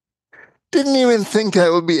 didn't even think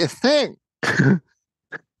that would be a thing. I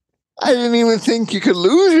didn't even think you could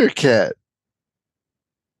lose your kid.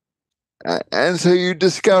 And so you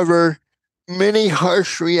discover many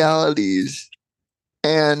harsh realities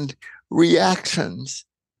and reactions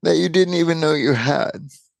that you didn't even know you had.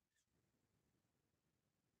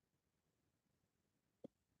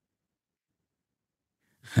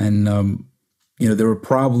 And there were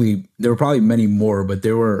probably many more, but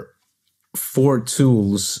there were 4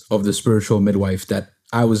 tools of the spiritual midwife that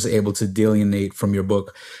I was able to delineate from your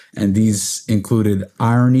book, and these included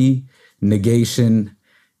irony, negation,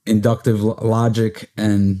 inductive logic,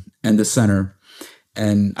 and the center.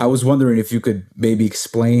 And I was wondering if you could maybe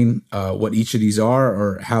explain what each of these are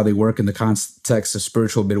or how they work in the context of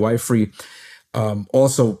spiritual midwifery.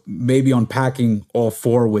 Also, maybe unpacking all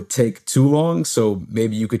 4 would take too long, so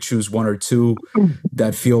maybe you could choose 1 or 2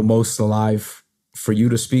 that feel most alive for you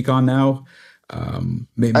to speak on now.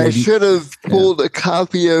 Maybe, I should have pulled a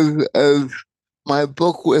copy of my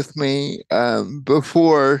book with me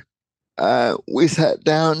before we sat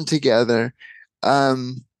down together.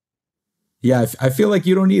 Yeah, I feel like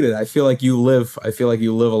you don't need it. I feel like you live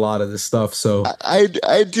a lot of this stuff. So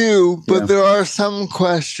I do, but there are some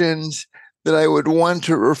questions that I would want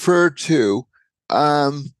to refer to.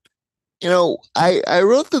 I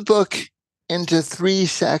wrote the book into 3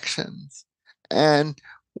 sections, and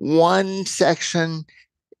one section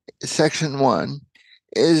 1,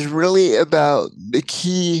 is really about the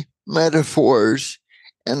key metaphors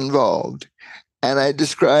involved. And I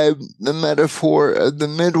describe the metaphor of the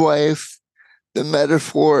midwife, the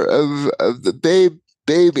metaphor of the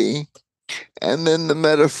baby, and then the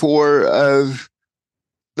metaphor of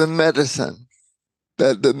the medicine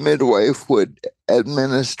that the midwife would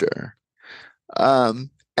administer. And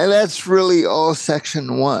that's really all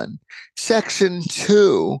section 1. Section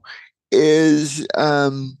 2 is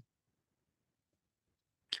a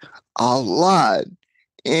lot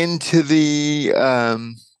into the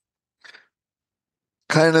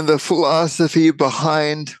kind of the philosophy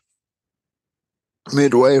behind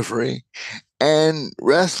midwifery, and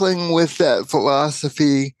wrestling with that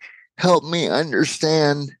philosophy helped me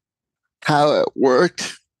understand how it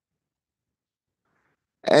worked.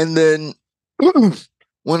 And then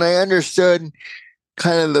when I understood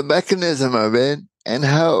kind of the mechanism of it and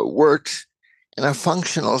how it works in a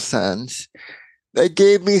functional sense, that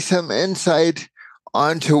gave me some insight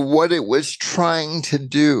onto what it was trying to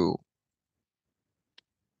do.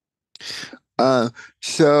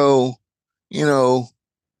 So,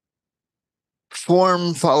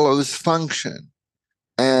 form follows function,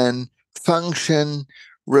 and function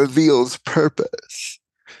reveals purpose.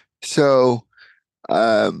 So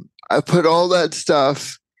I put all that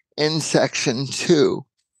stuff in section 2.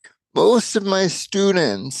 Most of my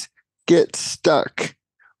students get stuck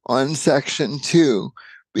on section 2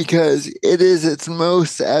 because it is its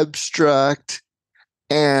most abstract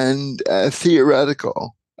and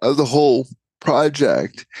theoretical of the whole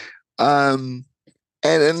project. And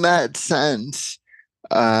in that sense,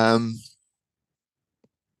 I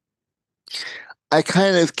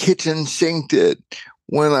kind of kitchen sinked it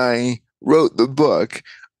when I wrote the book.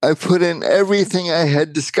 I put in everything I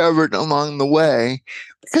had discovered along the way,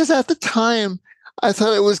 because at the time, I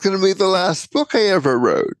thought it was going to be the last book I ever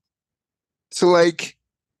wrote. So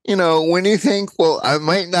when you think, well, I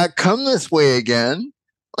might not come this way again,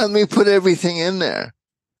 let me put everything in there.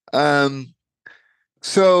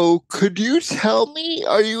 So could you tell me,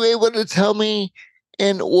 are you able to tell me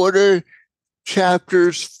in order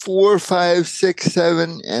chapters 4, 5, 6,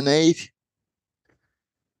 7, and 8?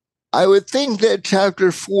 I would think that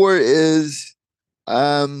chapter 4 is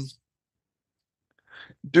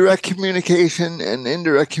direct communication and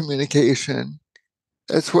indirect communication.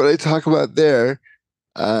 That's what I talk about there.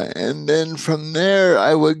 And then from there,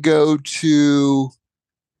 I would go to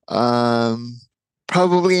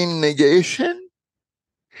probably negation.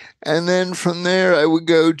 And then from there, I would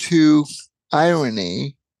go to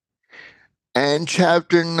irony. And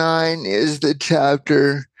chapter 9 is the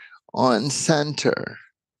chapter on center.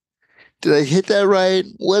 Did I hit that right?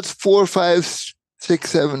 What's 4, 5, 6,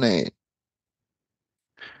 7, 8?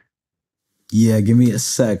 Yeah, give me a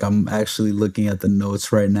sec. I'm actually looking at the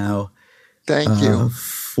notes right now. Thank you.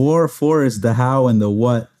 4 is the how and the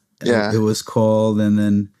what. Yeah. It was called,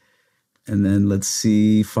 and then let's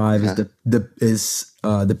see. 5 is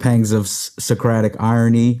the pangs of Socratic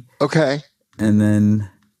irony. Okay. And then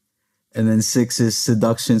And then 6 is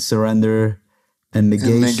seduction, surrender, and And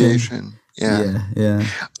negation. negation. Yeah. Yeah.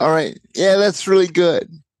 All right. Yeah, that's really good.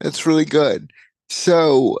 That's really good.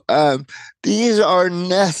 So these are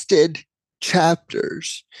nested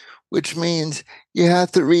chapters, which means you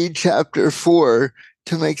have to read chapter 4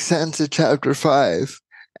 to make sense of chapter 5.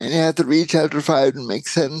 And you have to read chapter 5 to make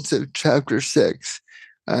sense of chapter 6,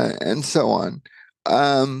 and so on.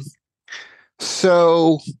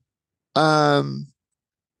 So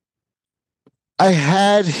I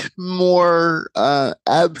had more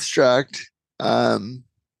abstract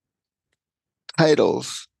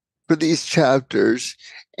titles for these chapters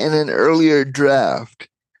in an earlier draft.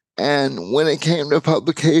 And when it came to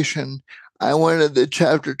publication, I wanted the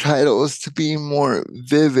chapter titles to be more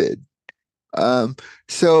vivid.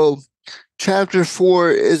 So chapter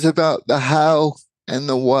 4 is about the how and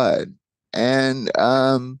the what. And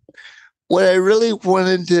what I really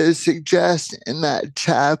wanted to suggest in that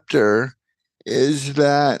chapter is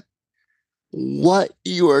that what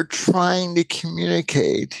you are trying to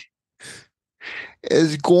communicate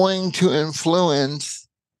is going to influence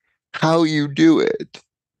how you do it.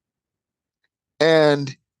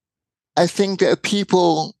 And I think that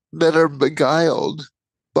people that are beguiled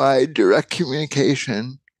by direct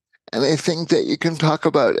communication, and they think that you can talk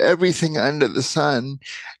about everything under the sun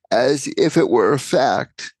as if it were a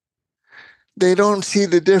fact, they don't see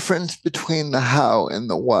the difference between the how and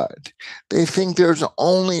the what. They think there's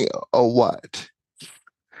only a what.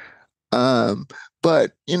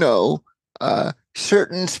 But,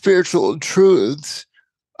 certain spiritual truths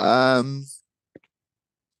are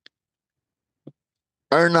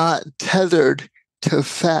not tethered to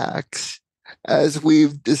facts, as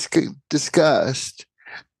we've discussed,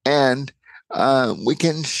 and we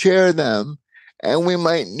can share them, and we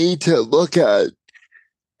might need to look at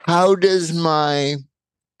how does my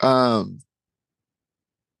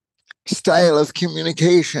style of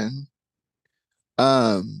communication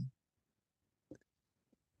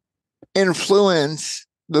influence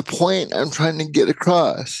the point I'm trying to get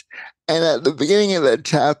across. And at the beginning of that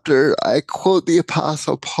chapter, I quote the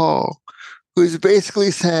Apostle Paul, who's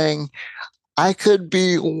basically saying, I could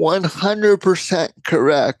be 100%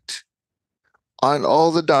 correct on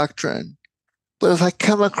all the doctrine, but if I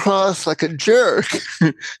come across like a jerk,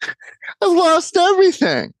 I've lost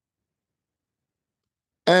everything.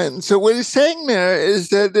 And so what he's saying there is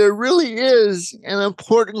that there really is an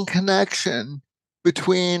important connection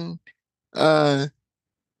between the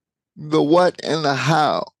what and the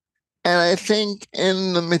how. And I think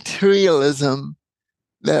in the materialism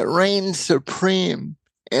that reigns supreme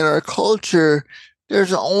in our culture,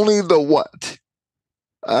 there's only the what.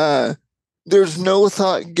 There's no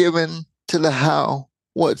thought given to the how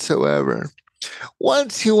whatsoever.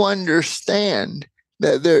 Once you understand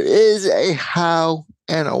that there is a how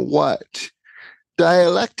and a what,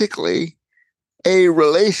 dialectically, a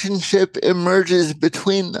relationship emerges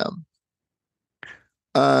between them.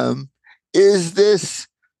 Is this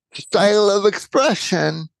style of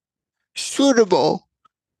expression suitable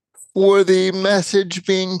for the message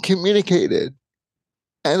being communicated?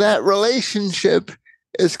 And that relationship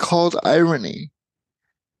is called irony.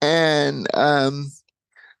 And,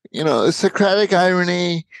 Socratic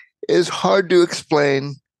irony is hard to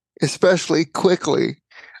explain, especially quickly.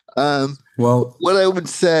 Well, what I would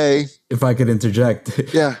say, if I could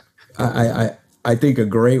interject, yeah, I think a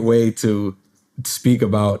great way to speak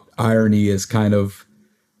about irony is kind of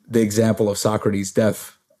the example of Socrates'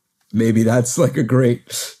 death. Maybe that's like a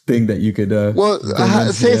great thing that you could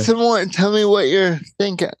say some more and tell me what you're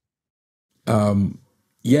thinking.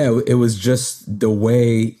 Yeah, it was just the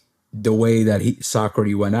way that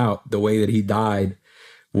Socrates went out, the way that he died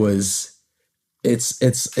was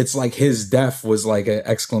it's like his death was like an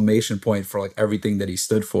exclamation point for like everything that he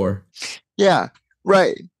stood for. Yeah,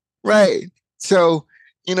 right. So,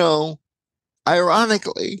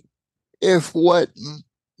 ironically, if what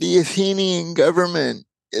the Athenian government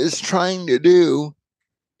is trying to do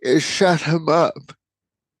is shut him up,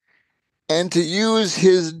 and to use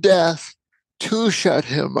his death to shut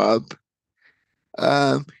him up,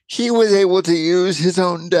 he was able to use his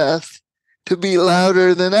own death to be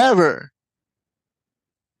louder than ever.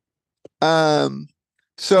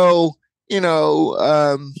 So,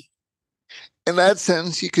 in that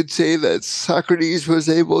sense, you could say that Socrates was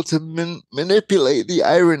able to manipulate the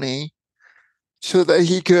irony so that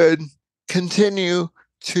he could continue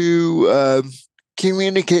to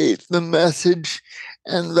communicate the message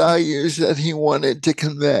and values that he wanted to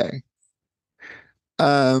convey.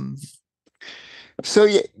 So,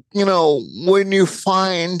 when you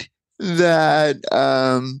find that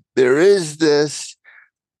there is this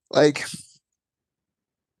like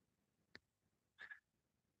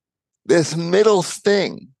this middle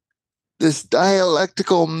thing, this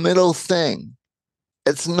dialectical middle thing.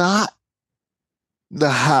 It's not the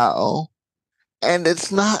how, and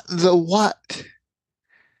it's not the what.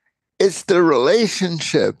 It's the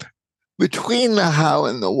relationship between the how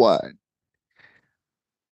and the what.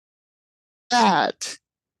 That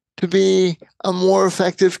to be a more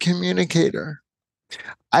effective communicator.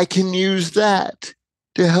 I can use that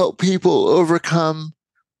to help people overcome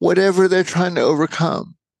whatever they're trying to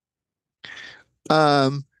overcome.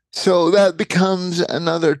 So that becomes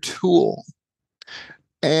another tool.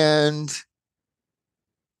 And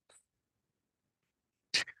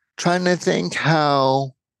trying to think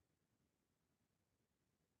how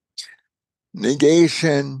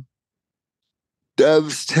negation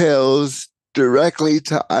dovetails directly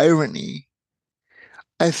to irony.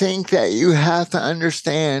 I think that you have to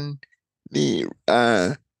understand the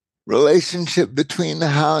relationship between the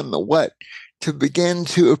how and the what to begin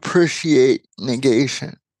to appreciate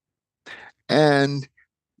negation. And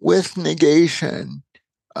with negation,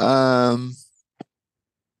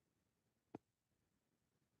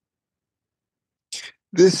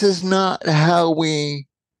 this is not how we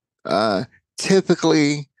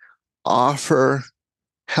typically offer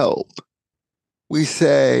help. We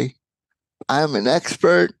say, I'm an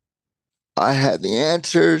expert. I had the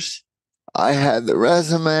answers. I had the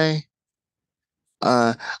resume.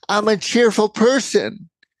 I'm a cheerful person.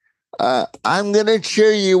 I'm going to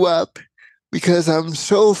cheer you up because I'm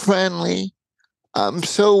so friendly. I'm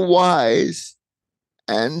so wise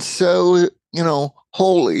and so,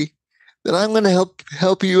 holy that I'm going to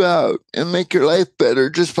help you out and make your life better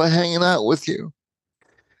just by hanging out with you.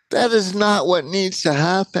 That is not what needs to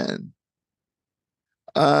happen.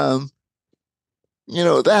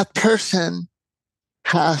 That person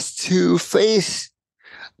has to face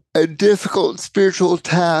a difficult spiritual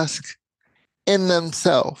task in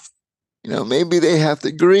themselves. Maybe they have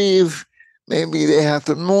to grieve, maybe they have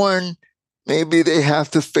to mourn, maybe they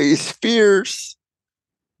have to face fears.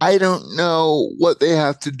 I don't know what they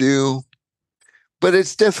have to do, but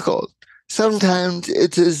it's difficult. Sometimes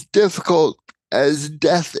it's as difficult as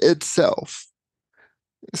death itself.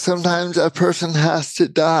 Sometimes a person has to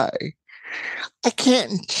die. I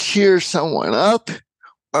can't cheer someone up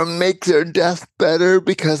or make their death better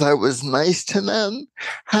because I was nice to them.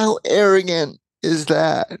 How arrogant is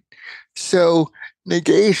that? So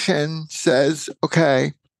negation says,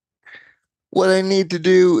 okay, what I need to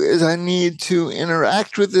do is I need to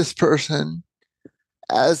interact with this person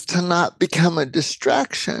as to not become a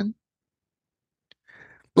distraction,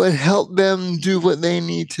 but help them do what they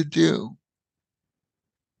need to do.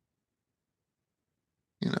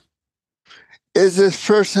 Is this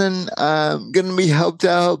person going to be helped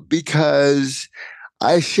out because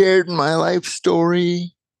I shared my life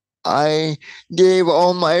story? I gave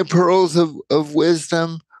all my pearls of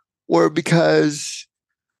wisdom, or because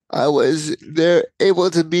I was there, able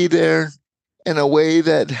to be there in a way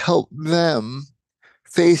that helped them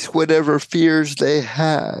face whatever fears they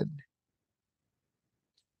had?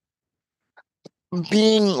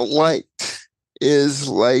 Being liked is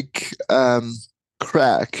like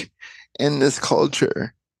crack in this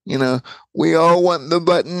culture. We all want the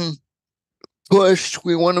button pushed.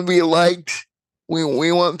 We want to be liked.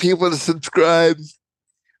 We want people to subscribe.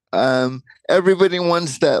 Everybody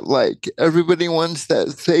wants that like. Everybody wants that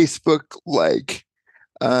Facebook like.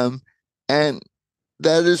 And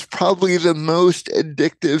that is probably the most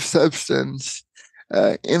addictive substance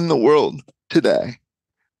in the world today,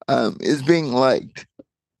 is being liked.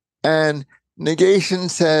 And negation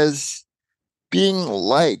says being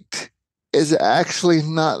liked is actually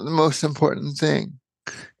not the most important thing.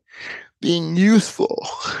 Being useful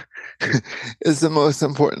is the most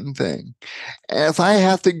important thing. And if I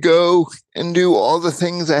have to go and do all the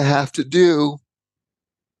things I have to do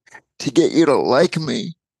to get you to like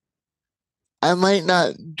me, I might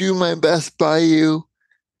not do my best by you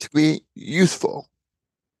to be useful.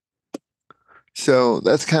 So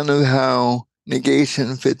that's kind of how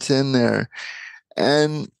negation fits in there.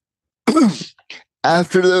 And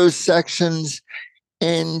after those sections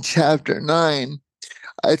in chapter 9,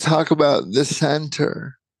 I talk about the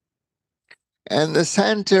center. And the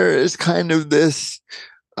center is kind of this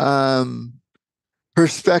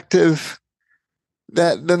perspective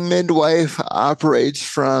that the midwife operates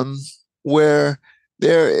from, where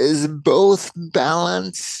there is both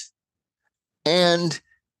balance and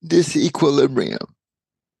disequilibrium.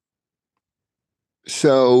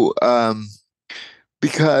 So,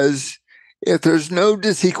 because if there's no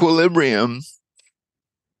disequilibrium,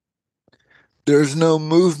 there's no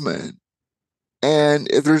movement. And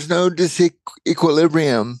if there's no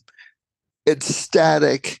disequilibrium, it's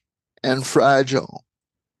static and fragile.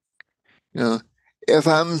 If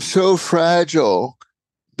I'm so fragile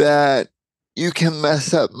that you can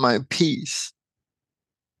mess up my peace,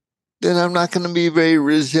 then I'm not going to be very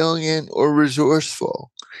resilient or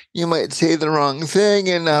resourceful. You might say the wrong thing,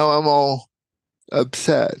 and now I'm all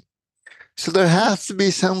upset. So there has to be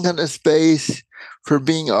some kind of space for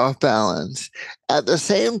being off balance. At the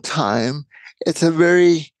same time, it's a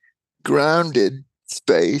very grounded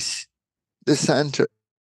space, the center.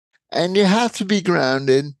 And you have to be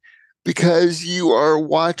grounded because you are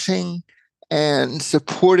watching and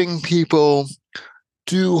supporting people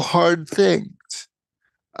do hard things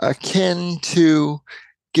akin to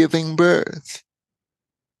giving birth.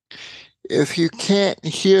 If you can't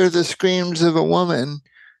hear the screams of a woman,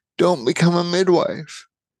 don't become a midwife.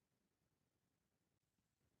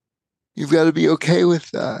 You've got to be okay with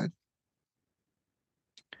that.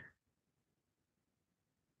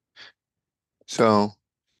 So,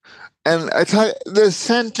 and I thought the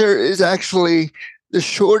center is actually the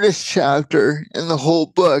shortest chapter in the whole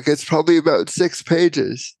book. It's probably about 6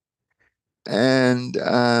 pages. And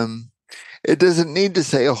it doesn't need to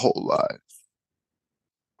say a whole lot.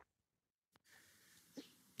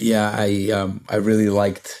 Yeah, I really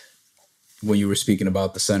liked when you were speaking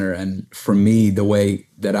about the center. And for me, the way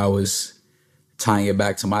that I was tying it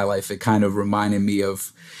back to my life, it kind of reminded me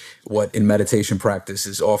of what in meditation practice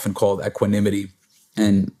is often called equanimity.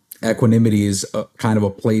 And equanimity is kind of a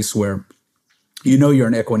place where you're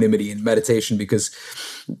in equanimity in meditation because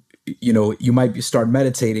you might start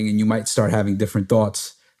meditating and you might start having different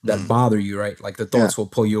thoughts that bother you, right? Like the thoughts will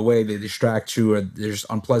pull you away, they distract you, or there's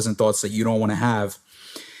unpleasant thoughts that you don't want to have.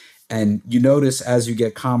 And you notice as you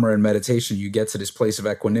get calmer in meditation, you get to this place of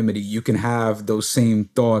equanimity, you can have those same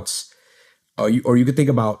thoughts, or you could think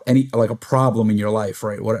about like a problem in your life,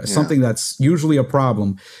 right? Something that's usually a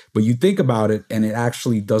problem, but you think about it and it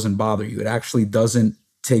actually doesn't bother you. It actually doesn't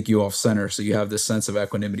take you off center. So you have this sense of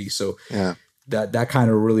equanimity. So that kind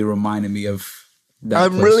of really reminded me of that.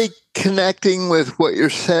 I'm really connecting with what you're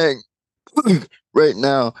saying right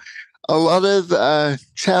now. A lot of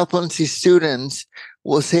chaplaincy students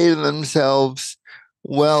will say to themselves,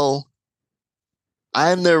 well,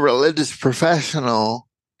 I'm the religious professional,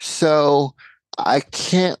 so I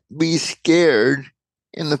can't be scared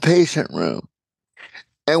in the patient room.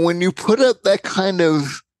 And when you put up that kind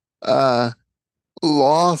of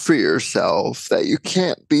law for yourself that you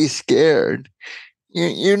can't be scared,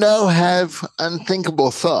 you now have unthinkable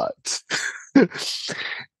thoughts.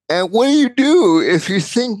 And what do if you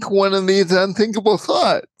think one of these unthinkable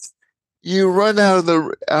thoughts? You run out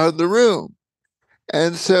of the room.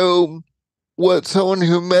 And so what someone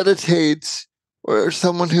who meditates or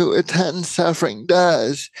someone who attends suffering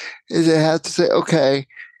does is they have to say, okay,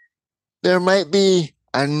 there might be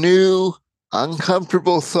a new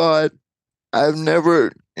uncomfortable thought I've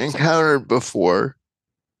never encountered before.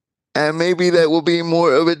 And maybe that will be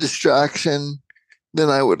more of a distraction than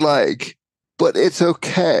I would like, but it's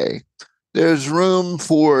okay. There's room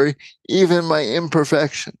for even my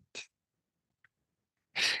imperfections.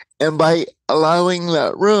 And by allowing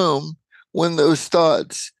that room, when those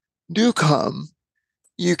thoughts do come,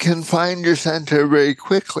 you can find your center very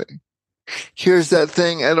quickly. Here's that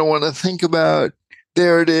thing I don't want to think about.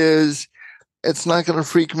 There it is. It's not going to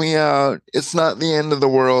freak me out. It's not the end of the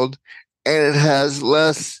world. And it has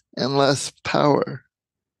less and less power.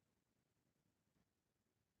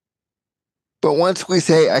 But once we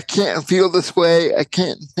say, I can't feel this way, I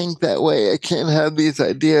can't think that way, I can't have these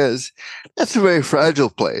ideas, that's a very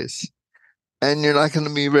fragile place. And you're not going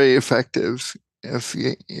to be very effective if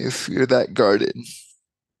you're that guarded.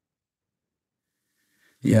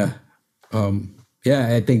 Yeah.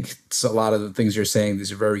 I think a lot of the things you're saying,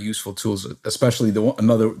 these are very useful tools, especially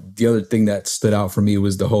the other thing that stood out for me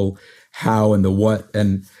was the whole how and the what.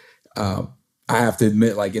 And I have to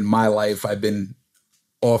admit, like in my life, I've been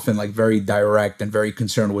often like very direct and very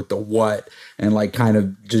concerned with the what and like kind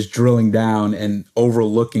of just drilling down and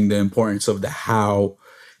overlooking the importance of the how.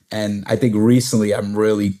 And I think recently I'm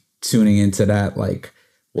really tuning into that, like,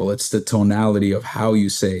 well, it's the tonality of how you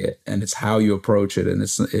say it and it's how you approach it. And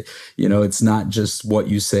it's not just what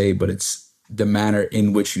you say, but it's the manner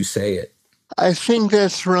in which you say it. I think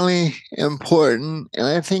that's really important. And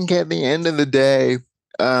I think at the end of the day,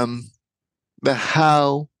 the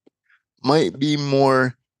how might be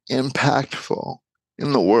more impactful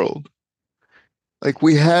in the world. Like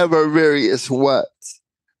we have our various whats,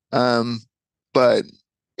 but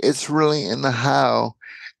it's really in the how.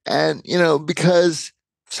 And, because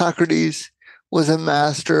Socrates was a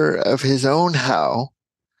master of his own how,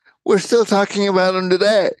 we're still talking about him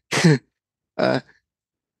today.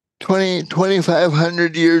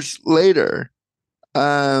 2,500 years later.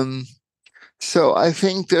 So I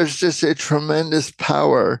think there's just a tremendous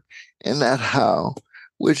power in that how,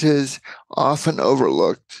 which is often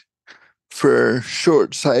overlooked for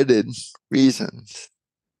short-sighted reasons.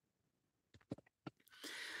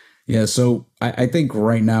 Yeah, so I think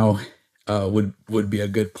right now would be a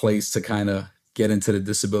good place to kind of get into the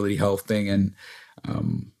disability health thing. And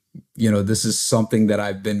this is something that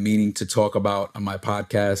I've been meaning to talk about on my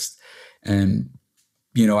podcast. And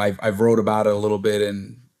I've wrote about it a little bit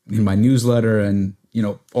in my newsletter, and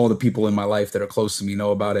all the people in my life that are close to me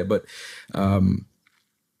know about it. But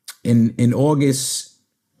in August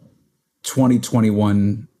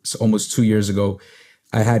 2021, so almost 2 years ago,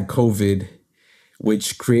 I had COVID,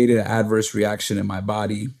 which created an adverse reaction in my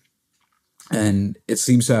body, and it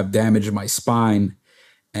seems to have damaged my spine,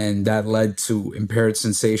 and that led to impaired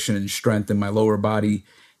sensation and strength in my lower body,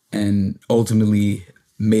 and ultimately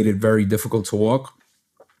made it very difficult to walk.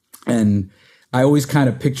 And I always kind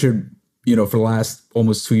of pictured, for the last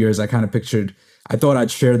almost 2 years, I thought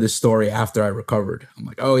I'd share this story after I recovered. I'm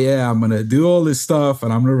like, oh yeah, I'm going to do all this stuff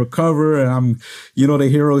and I'm going to recover, and I'm, the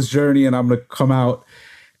hero's journey, and I'm going to come out.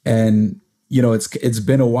 And, it's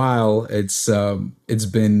been a while. It's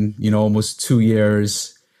been, almost 2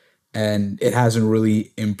 years, and it hasn't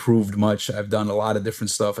really improved much. I've done a lot of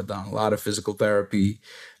different stuff. I've done a lot of physical therapy,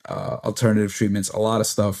 alternative treatments, a lot of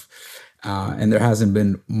stuff. And there hasn't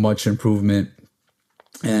been much improvement.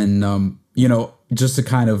 And, just to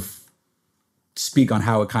kind of speak on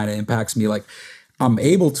how it kind of impacts me, like I'm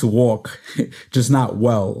able to walk, just not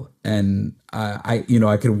well. And I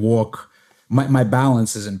could walk, my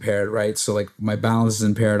balance is impaired, right? So like my balance is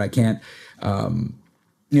impaired. I can't,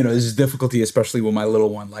 there's difficulty, especially with my little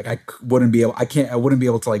one. Like I wouldn't be able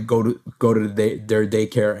to like go to their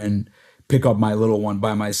daycare and pick up my little one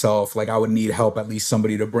by myself. Like I would need help, at least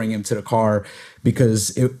somebody to bring him to the car,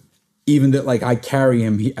 because even that, like I carry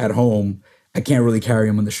him at home, I can't really carry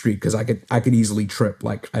him on the street because I could easily trip.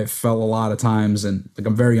 Like I fell a lot of times, and like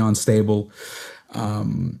I'm very unstable.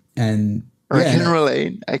 And I can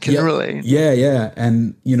relate. I can relate. Yeah.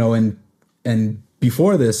 And, and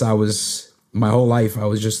before this, my whole life, I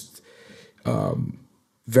was just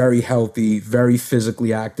very healthy, very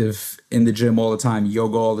physically active, in the gym all the time,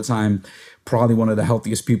 yoga all the time, probably one of the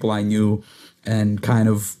healthiest people I knew. And kind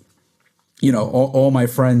of, all my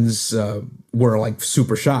friends were like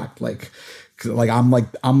super shocked. Like I'm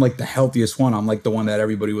like the healthiest one. I'm like the one that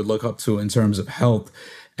everybody would look up to in terms of health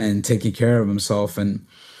and taking care of himself. And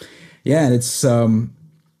yeah, and it's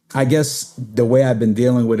I guess the way I've been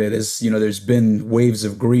dealing with it is, there's been waves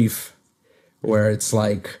of grief where it's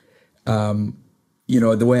like, the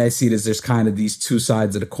way I see it is there's kind of these two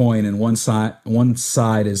sides of the coin, and one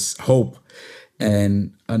side is hope,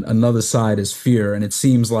 and another side is fear. And it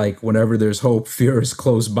seems like whenever there's hope, fear is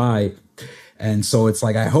close by. And so it's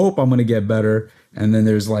like, I hope I'm going to get better. And then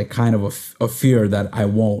there's like kind of a fear that I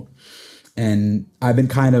won't. And I've been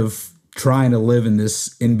kind of trying to live in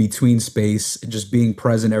this in-between space, just being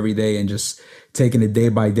present every day and just taking it day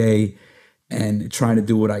by day and trying to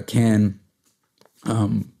do what I can.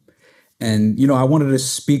 And, I wanted to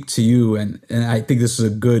speak to you, and I think this is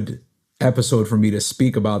a good episode for me to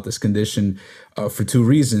speak about this condition for two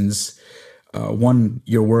reasons. One,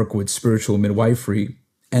 your work with spiritual midwifery,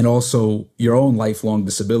 and also your own lifelong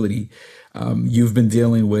disability. You've been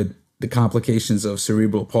dealing with the complications of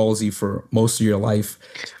cerebral palsy for most of your life.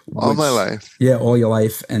 All my life. Yeah, all your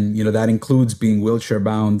life. And, that includes being wheelchair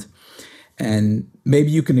bound. And maybe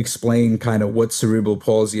you can explain kind of what cerebral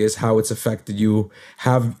palsy is, how it's affected you,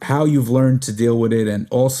 how you've learned to deal with it, and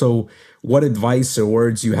also what advice or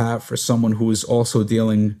words you have for someone who is also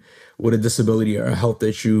dealing with a disability or a health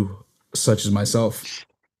issue such as myself.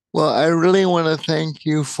 Well, I really want to thank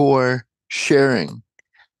you for sharing.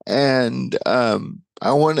 And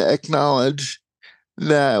I want to acknowledge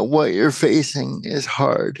that what you're facing is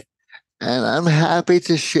hard. And I'm happy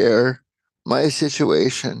to share my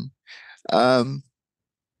situation.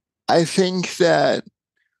 I think that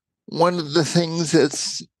one of the things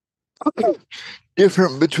that's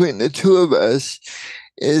different between the two of us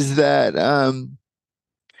is that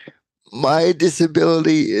my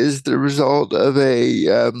disability is the result of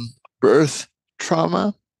a birth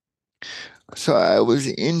trauma. So I was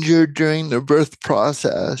injured during the birth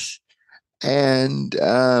process. And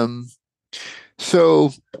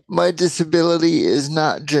so my disability is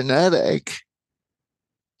not genetic.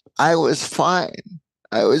 I was fine.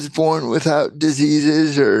 I was born without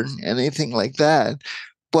diseases or anything like that.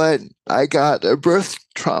 But I got a birth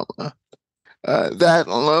trauma. That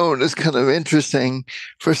alone is kind of interesting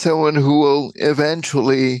for someone who will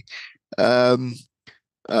eventually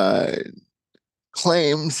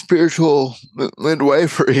claimed spiritual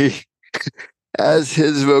midwifery as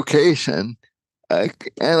his vocation. And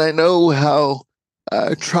I know how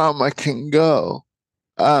trauma can go.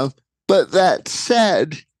 But that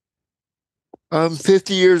said, I'm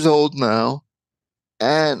 50 years old now,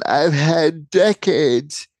 and I've had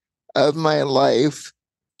decades of my life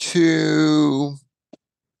to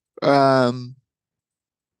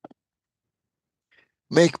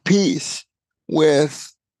make peace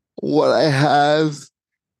with what I have,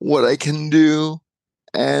 what I can do,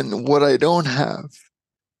 and what I don't have.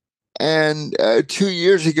 And 2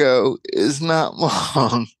 years ago is not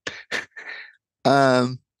long.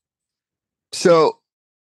 So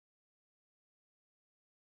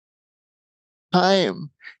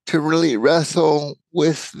time to really wrestle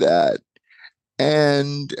with that.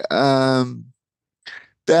 And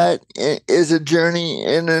that is a journey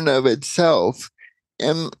in and of itself.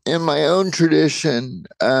 In my own tradition,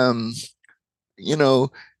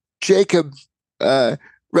 Jacob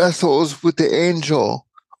wrestles with the angel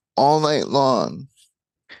all night long,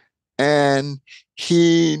 and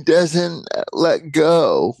he doesn't let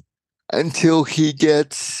go until he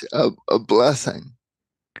gets a blessing.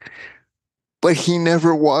 But he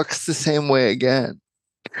never walks the same way again,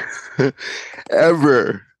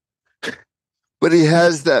 ever. But he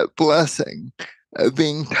has that blessing of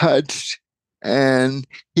being touched, and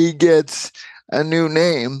he gets a new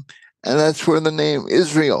name, and that's where the name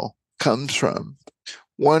Israel comes from,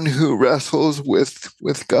 one who wrestles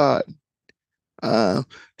with God.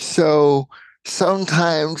 So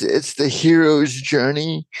sometimes it's the hero's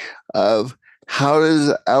journey of how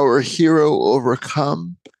does our hero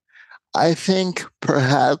overcome? I think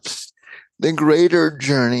perhaps the greater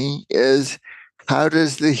journey is how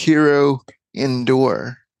does the hero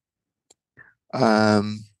endure?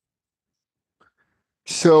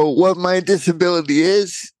 So what my disability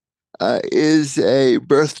is a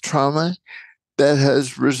birth trauma that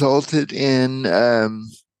has resulted in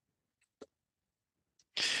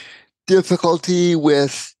difficulty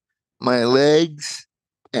with my legs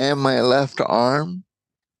and my left arm,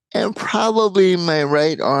 and probably my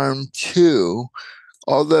right arm too,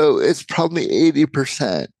 although it's probably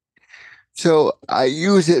 80%. So I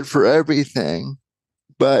use it for everything.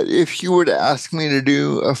 But if you were to ask me to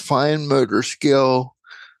do a fine motor skill,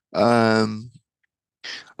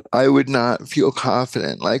 I would not feel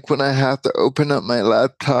confident. Like when I have to open up my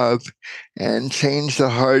laptop and change the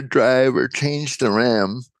hard drive or change the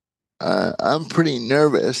RAM, I'm pretty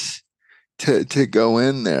nervous to go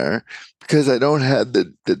in there because I don't have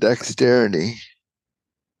the dexterity.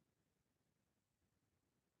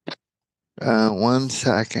 1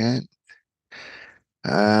 second.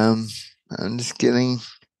 I'm just getting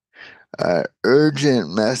an urgent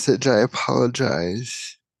message. I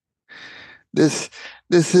apologize. This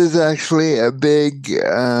is actually a big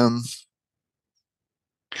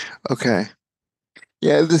okay.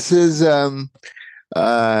 Yeah, this is a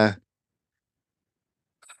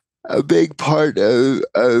big part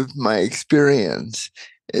of my experience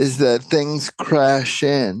is that things crash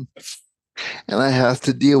in and I have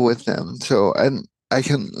to deal with them. So I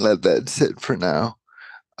can let that sit for now.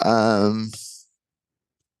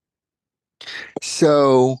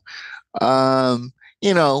 So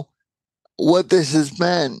what this has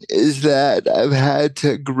meant is that I've had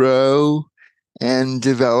to grow and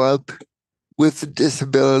develop with a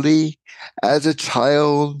disability as a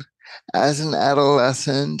child, as an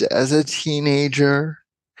adolescent, as a teenager,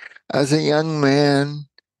 as a young man,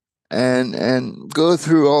 and go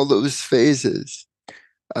through all those phases.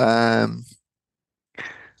 I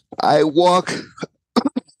walk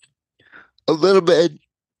a little bit,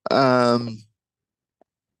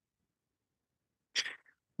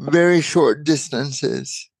 very short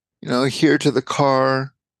distances, here to the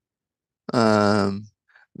car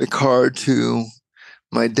to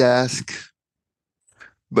my desk,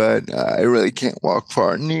 but I really can't walk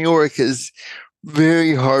far. New York is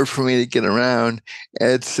very hard for me to get around.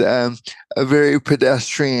 It's a very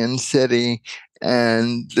pedestrian city,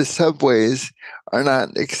 and the subways are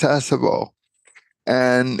not accessible.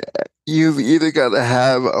 And you've either got to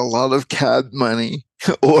have a lot of cab money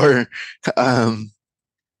or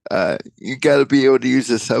you got to be able to use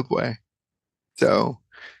the subway. So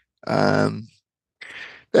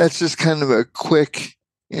that's just kind of a quick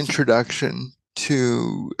introduction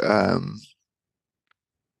to.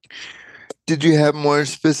 Did you have more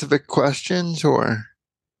specific questions or?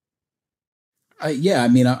 Yeah, I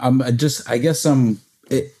mean,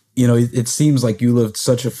 it seems like you lived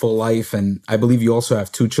such a full life, and I believe you also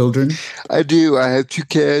have 2 children. I do. I have 2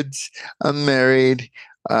 kids. I'm married.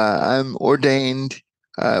 I'm ordained.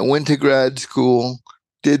 Went to grad school.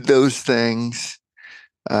 did those things.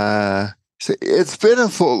 So it's been a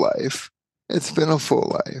full life. It's been a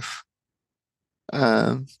full life.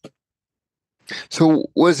 So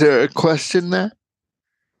was there a question there?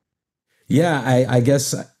 Yeah, I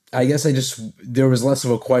guess I just there was less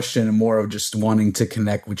of a question and more of just wanting to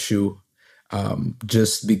connect with you,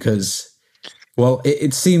 just because. Well,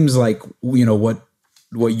 it seems like what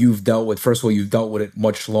you've dealt with. First of all, you've dealt with it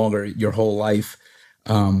much longer, your whole life.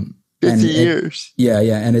 50 years. Yeah,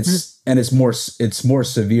 and it's more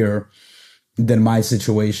severe than my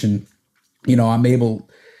situation. I'm able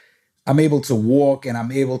to walk, and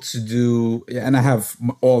I'm able to do, and I have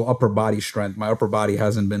all upper body strength. My upper body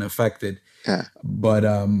hasn't been affected. Yeah. But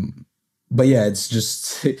yeah,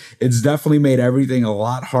 it's definitely made everything a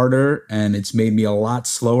lot harder, and it's made me a lot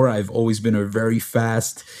slower. I've always been a very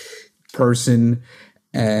fast person,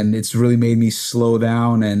 and it's really made me slow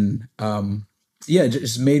down, and it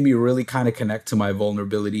just made me really kind of connect to my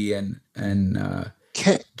vulnerability and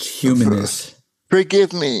humanness.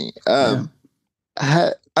 Forgive me.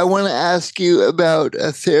 I want to ask you about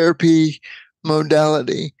a therapy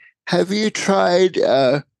modality. Have you tried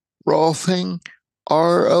Rolfing?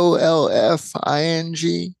 Rolfing?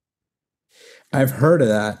 I've heard of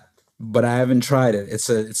that, but I haven't tried it. It's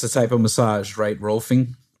a type of massage, right?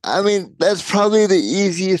 Rolfing. I mean, that's probably the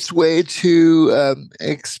easiest way to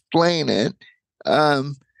explain it.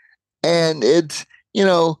 And it's, you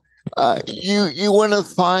want to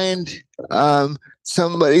find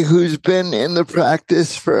somebody who's been in the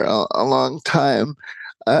practice for a long time.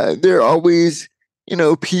 There are always,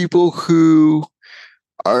 people who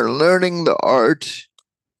are learning the art,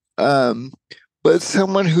 but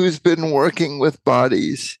someone who's been working with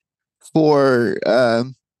bodies for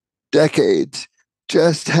decades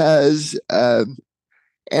just has an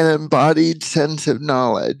embodied sense of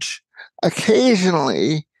knowledge.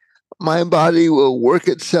 Occasionally, my body will work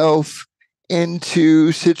itself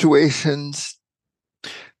into situations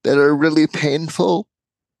that are really painful.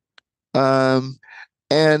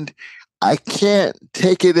 And I can't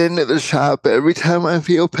take it into the shop every time I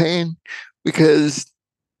feel pain because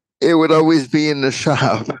it would always be in the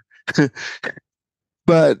shop.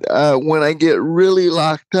 But when I get really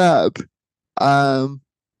locked up,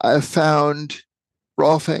 I found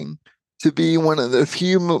Rolfing to be one of the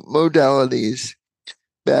few modalities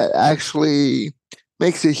that actually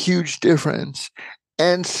makes a huge difference.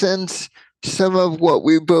 And since some of what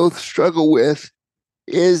we both struggle with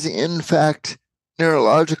is in fact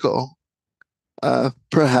neurological,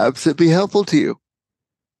 perhaps it'd be helpful to you.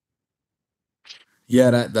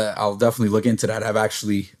 Yeah, that I'll definitely look into that.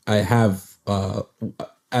 I have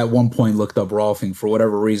at one point looked up Rolfing for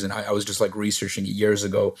whatever reason. I was just like researching it years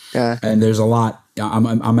ago. Yeah. And there's a lot.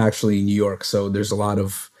 I'm actually in New York, so there's a lot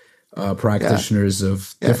of practitioners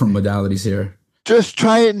of different modalities here. Just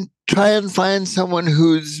try and find someone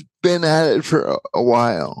who's been at it for a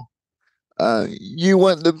while. You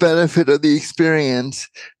want the benefit of the experience,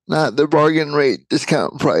 not the bargain rate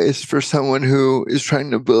discount price for someone who is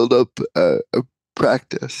trying to build up a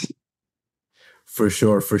practice. For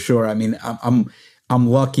sure. I mean, I'm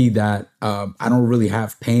lucky that I don't really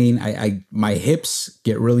have pain. My hips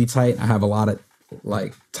get really tight. I have a lot of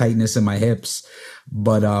like tightness in my hips,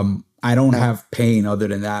 but I don't have pain other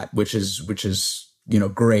than that, which is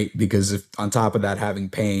great, because if on top of that having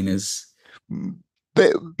pain is.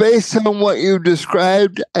 Based on what you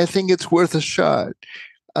described, I think it's worth a shot.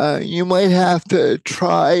 You might have to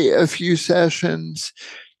try a few sessions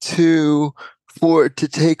for it to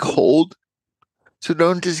take hold. So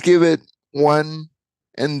don't just give it one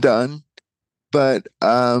and done. But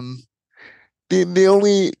the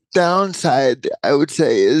only downside, I would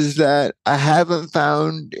say, is that I haven't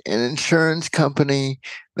found an insurance company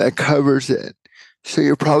that covers it. So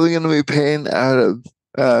you're probably going to be paying out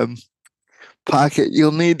of pocket.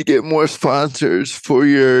 You'll need to get more sponsors for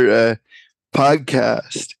your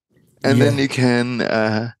podcast, and then you can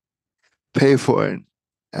pay for it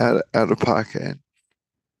out of pocket.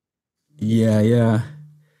 Yeah.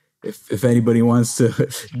 If anybody wants to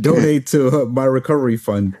donate to my recovery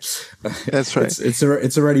fund, that's right. It's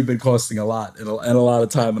already been costing a lot and a lot of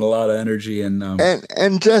time and a lot of energy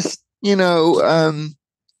and just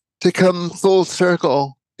to come full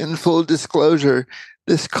circle, in full disclosure,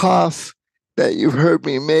 this cough that you've heard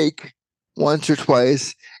me make once or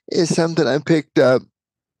twice is something I picked up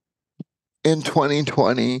in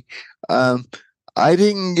 2020. I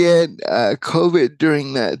didn't get COVID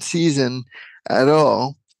during that season at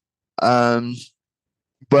all.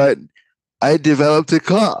 But I developed a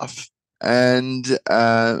cough, and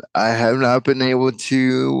I have not been able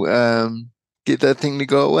to get that thing to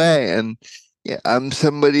go away. And Yeah, I'm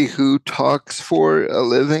somebody who talks for a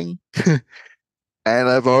living, and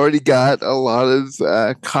I've already got a lot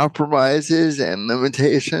of compromises and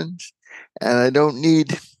limitations, and I don't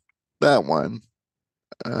need that one.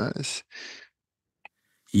 S-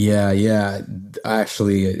 Yeah, yeah.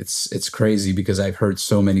 Actually, it's crazy because I've heard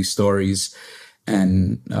so many stories,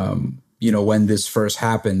 and when this first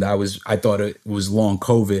happened, I thought it was long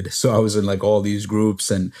COVID, so I was in like all these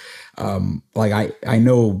groups, and like I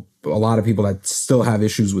know a lot of people that still have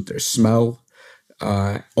issues with their smell.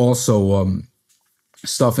 Also,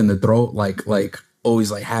 stuff in the throat, like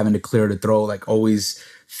always like having to clear the throat, like always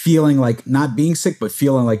feeling like not being sick, but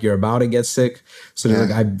feeling like you're about to get sick. So like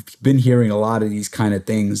yeah. I've been hearing a lot of these kind of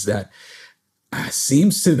things that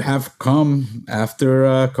seems to have come after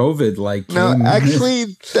COVID, like No, came. actually,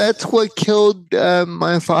 that's what killed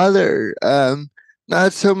my father.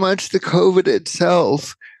 Not so much the COVID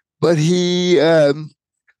itself, but he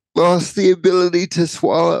lost the ability to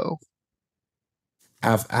swallow.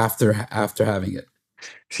 After having it.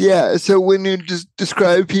 Yeah, so when you just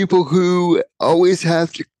describe people who always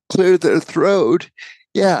have to clear their throat,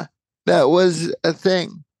 yeah, that was a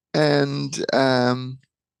thing. And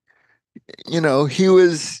he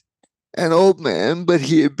was an old man, but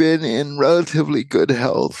he had been in relatively good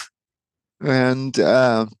health. And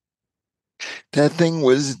that thing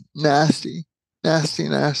was nasty, nasty,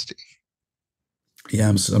 nasty. Yeah,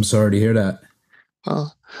 I'm sorry to hear that. Uh,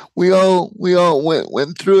 we all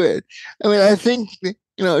went through it. I mean, I think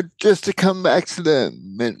just to come back to the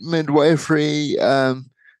midwifery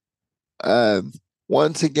um,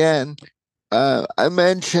 once again, I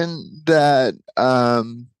mentioned that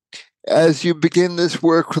as you begin this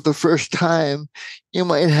work for the first time, you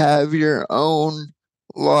might have your own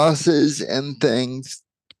losses and things,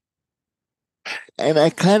 and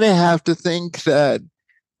I kind of have to think that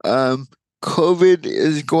um, COVID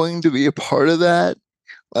is going to be a part of that.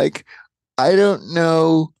 Like, I don't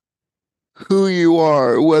know who you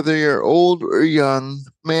are, whether you're old or young,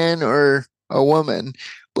 man or a woman,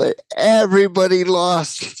 but everybody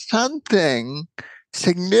lost something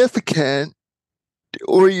significant,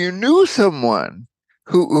 or you knew someone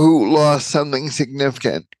who lost something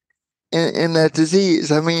significant in that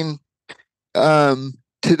disease. I mean,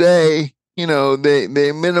 today,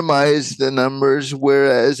 they minimize the numbers,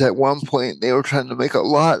 whereas at one point they were trying to make a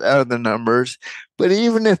lot out of the numbers. But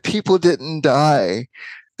even if people didn't die,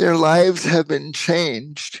 their lives have been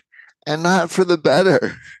changed, and not for the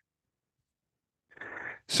better.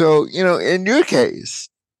 So, in your case,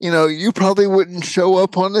 you probably wouldn't show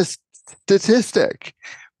up on a statistic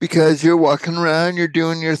because you're walking around, you're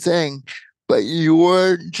doing your thing, but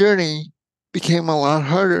your journey became a lot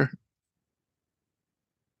harder.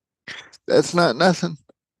 That's not nothing.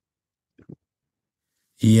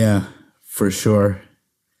 Yeah, for sure.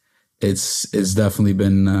 It's definitely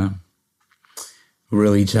been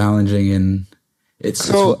really challenging, and it's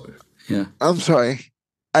So yeah. I'm sorry.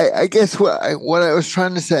 I guess what I was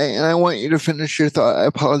trying to say, and I want you to finish your thought. I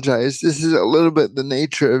apologize. This is a little bit the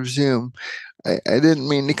nature of Zoom. I didn't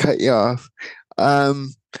mean to cut you off.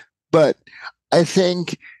 Um, but I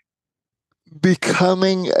think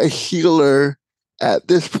becoming a healer at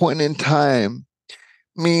this point in time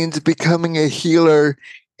means becoming a healer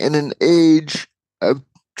in an age of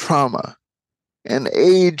trauma, an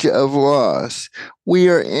age of loss. We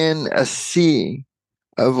are in a sea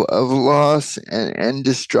of loss and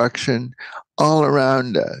destruction all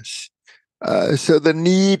around us. So the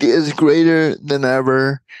need is greater than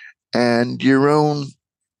ever, and your own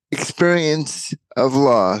experience of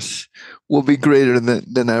loss will be greater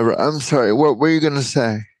than ever. I'm sorry, what were you going to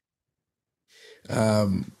say?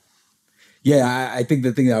 Um, Yeah, I think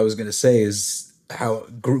the thing that I was going to say is how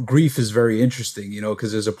grief is very interesting,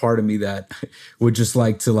 because there's a part of me that would just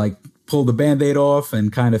like to like pull the band-aid off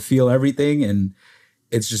and kind of feel everything. And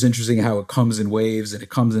it's just interesting how it comes in waves and it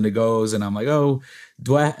comes and it goes. And I'm like, oh,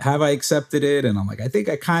 have I accepted it? And I'm like, I think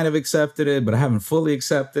I kind of accepted it, but I haven't fully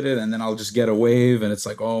accepted it. And then I'll just get a wave and it's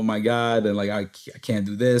like, oh my God. And like, I can't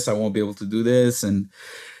do this. I won't be able to do this. And,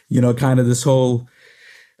 kind of this whole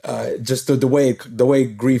just the way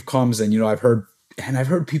grief comes. And I've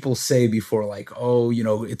heard people say before, like, oh,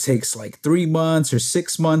 it takes like 3 months or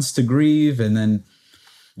 6 months to grieve. And then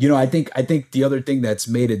I think the other thing that's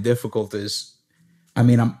made it difficult is, I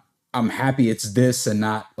mean, I'm happy it's this and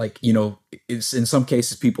not like, it's in some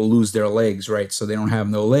cases people lose their legs, right? So they don't have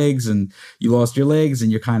no legs, and you lost your legs and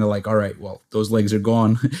you're kind of like, all right, well, those legs are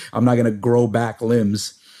gone. I'm not going to grow back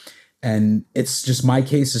limbs. And it's just, my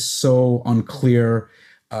case is so unclear.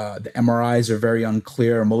 The MRIs are very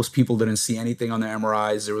unclear. Most people didn't see anything on the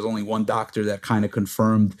MRIs. There was only one doctor that kind of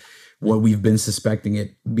confirmed what we've been suspecting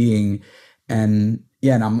it being. And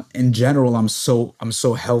yeah, and I'm in general, I'm so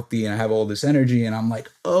healthy and I have all this energy, and I'm like,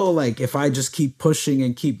 oh, like if I just keep pushing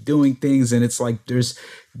and keep doing things, and it's like there's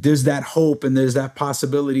that hope and there's that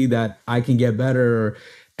possibility that I can get better.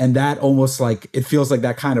 And that almost like it feels like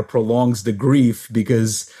that kind of prolongs the grief,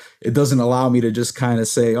 because it doesn't allow me to just kind of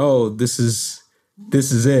say, oh, this is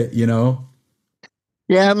it, you know?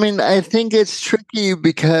 Yeah, I mean, I think it's tricky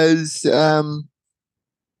because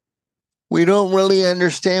we don't really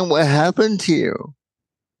understand what happened to you.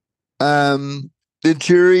 The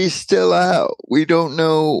jury's still out. We don't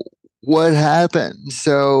know what happened.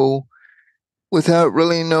 So, without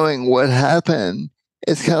really knowing what happened,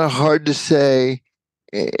 it's kind of hard to say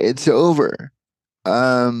it's over.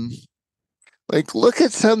 Um, like, look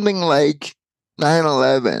at something like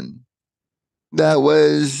 9/11. That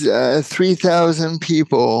was 3,000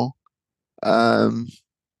 people um,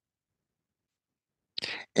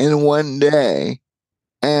 in one day.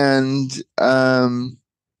 And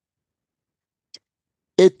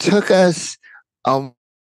it took us a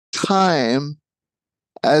time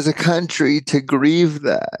as a country to grieve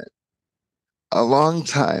that, a long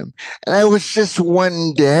time. And that was just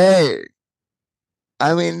one day.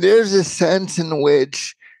 I mean, there's a sense in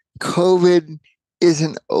which COVID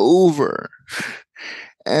isn't over.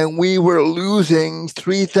 And we were losing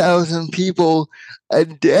 3,000 people a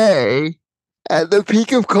day at the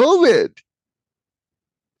peak of COVID.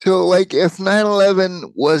 So, like, if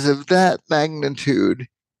 9/11 was of that magnitude,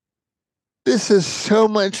 this is so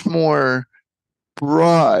much more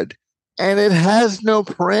broad, and it has no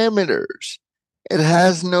parameters. It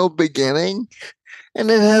has no beginning and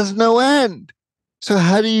it has no end. So,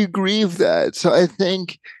 how do you grieve that? So, I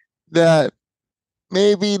think that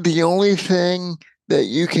maybe the only thing that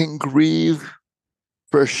you can grieve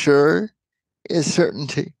for sure is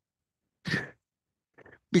certainty,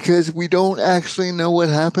 because we don't actually know what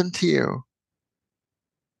happened to you,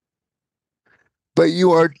 but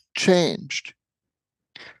you are changed.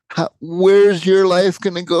 Where's your life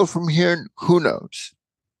going to go from here? Who knows?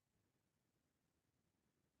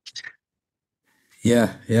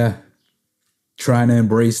 Yeah, yeah. Trying to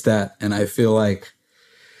embrace that. And I feel like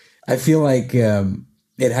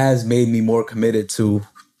it has made me more committed to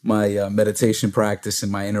my meditation practice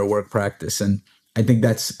and my inner work practice. And I think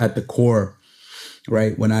that's at the core,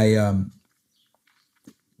 right? When I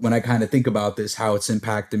kind of think about this, how it's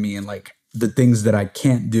impacted me, and like the things that I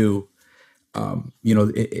can't do,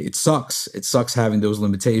 it sucks. It sucks having those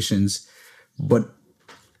limitations, but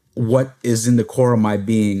what is in the core of my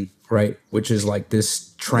being, right? Which is like this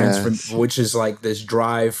Yes. which is like this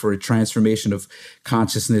drive for a transformation of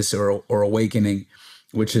consciousness, or awakening,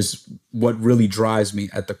 which is what really drives me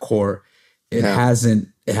at the core. It Yeah.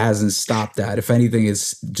 hasn't stopped that. If anything,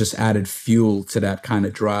 it's just added fuel to that kind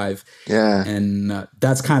of drive. Yeah. And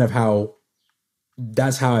that's how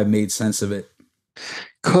I made sense of it.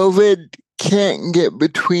 COVID can't get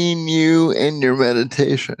between you and your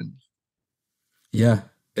meditation. Yeah,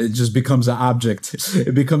 it just becomes an object.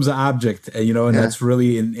 It becomes an object, and Yeah. that's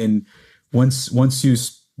really in once you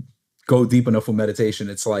go deep enough with meditation,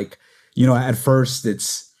 it's like, at first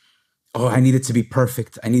it's, oh, I need it to be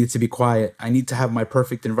perfect. I need it to be quiet. I need to have my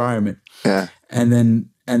perfect environment. Yeah. And then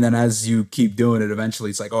as you keep doing it, eventually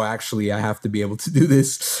it's like, oh, actually I have to be able to do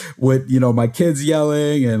this with, my kids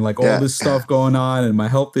yelling and like all Yeah. this stuff going on, and my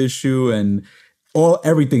health issue, and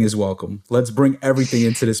everything is welcome. Let's bring everything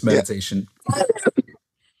into this Yeah. meditation.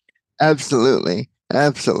 Absolutely.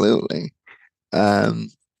 Absolutely. Um,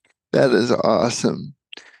 that is awesome.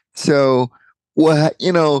 So,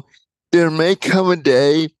 there may come a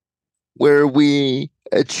day where we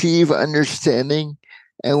achieve understanding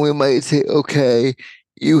and we might say, okay,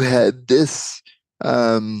 you had this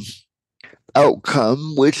um,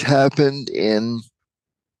 outcome, which happened in,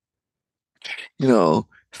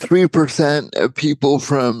 3% of people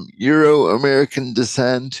from Euro American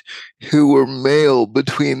descent who were male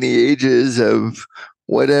between the ages of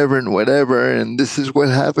whatever and whatever, and this is what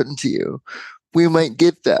happened to you. We might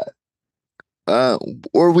get that,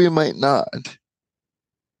 or we might not.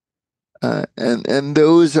 And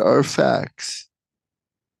those are facts.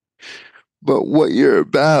 But what you're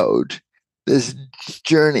about, this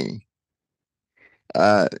journey,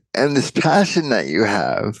 and this passion that you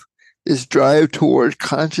have, this drive toward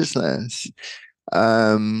consciousness,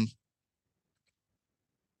 um,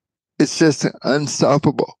 it's just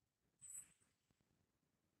unstoppable.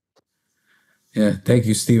 Yeah, thank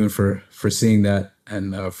you, Stephen, for seeing that,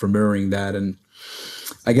 and for mirroring that. And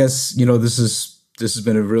I guess this has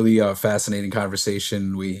been a really fascinating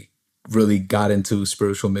conversation. really got into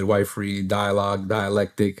spiritual midwifery, dialogue,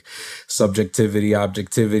 dialectic, subjectivity,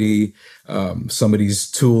 objectivity, some of these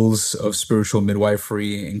tools of spiritual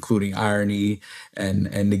midwifery, including irony and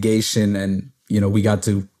negation. And, we got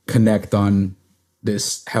to connect on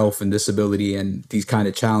this health and disability and these kind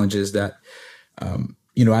of challenges that,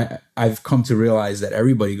 I've come to realize that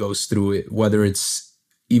everybody goes through it, whether it's,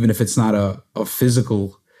 even if it's not a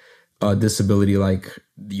physical disability like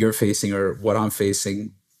you're facing or what I'm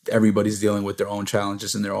facing. Everybody's dealing with their own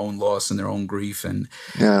challenges and their own loss and their own grief. And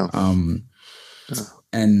Yeah.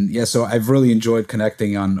 So I've really enjoyed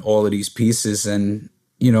connecting on all of these pieces. And,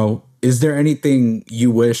 is there anything you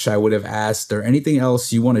wish I would have asked or anything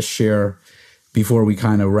else you want to share before we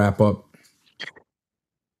kind of wrap up?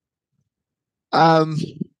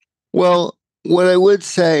 Well, what I would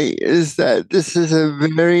say is that this is a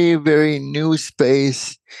very, very new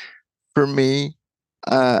space for me.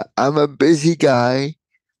 I'm a busy guy.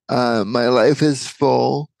 My life is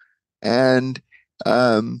full. And,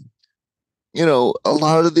 a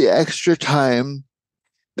lot of the extra time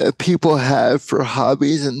that people have for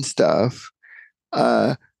hobbies and stuff,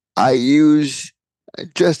 I use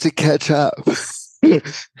just to catch up.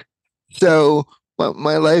 So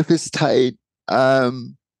my life is tight.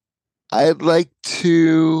 I'd like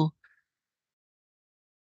to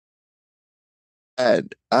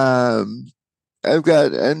add, I've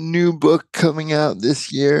got a new book coming out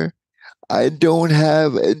this year. I don't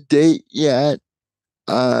have a date yet,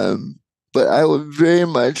 but I would very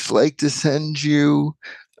much like to send you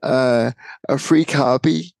a free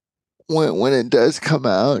copy when it does come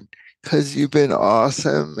out, because you've been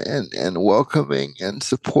awesome and welcoming and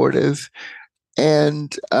supportive.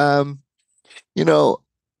 And,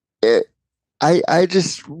 I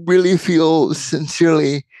just really feel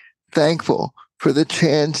sincerely thankful for the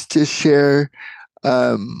chance to share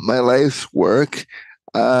my life's work.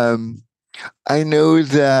 I know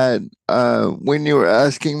that when you were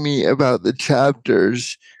asking me about the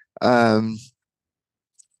chapters,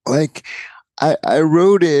 like I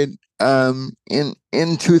wrote it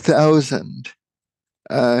in 2000,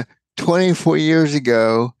 24 years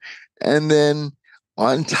ago, and then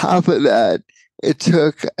on top of that, it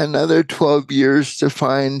took another 12 years to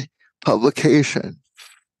find publication.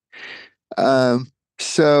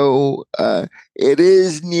 So it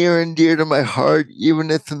is near and dear to my heart, even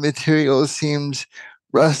if the material seems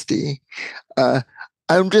rusty.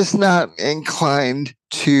 I'm just not inclined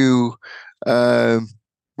to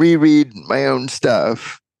reread my own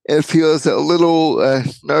stuff. It feels a little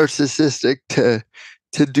narcissistic to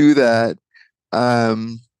do that.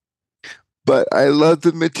 But I love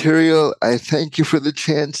the material. I thank you for the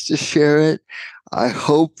chance to share it. I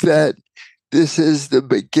hope that this is the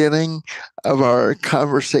beginning of our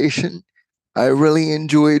conversation. I really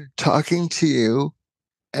enjoyed talking to you,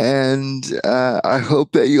 and I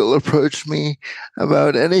hope that you'll approach me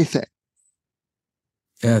about anything.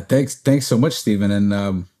 Yeah, thanks so much, Stephen.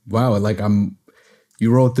 And wow,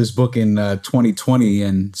 you wrote this book in 2020,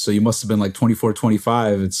 and so you must have been like 24,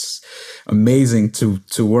 25. It's amazing to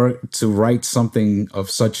write something of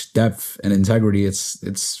such depth and integrity.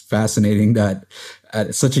 It's fascinating that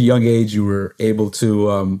at such a young age you were able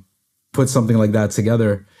to put something like that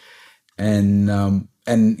together. And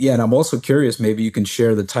I'm also curious, maybe you can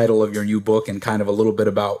share the title of your new book and kind of a little bit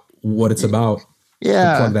about what it's about.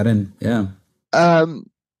 Yeah. Plug that in. Yeah.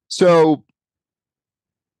 So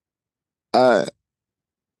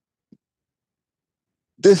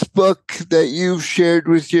this book that you've shared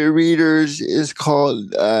with your readers is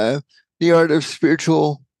called The Art of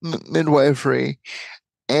Spiritual Midwifery.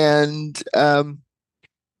 And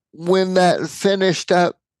when that finished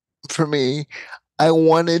up for me, I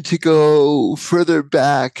wanted to go further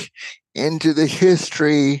back into the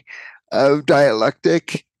history of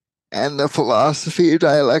dialectic and the philosophy of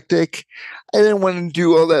dialectic. I didn't want to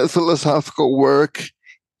do all that philosophical work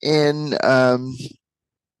in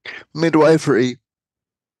midwifery,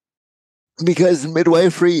 because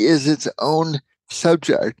midwifery is its own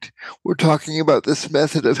subject. We're talking about this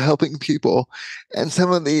method of helping people, and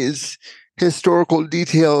some of these historical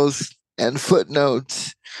details and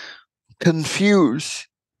footnotes confuse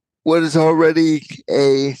what is already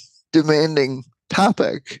a demanding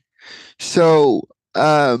topic. So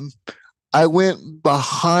I went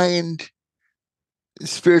behind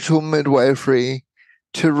spiritual midwifery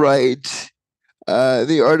to write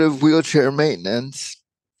The Art of Wheelchair Maintenance,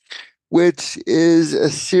 which is a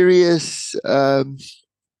serious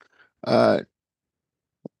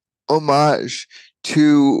homage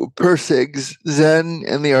to Persig's Zen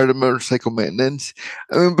and the Art of Motorcycle Maintenance.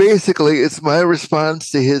 I mean, basically, it's my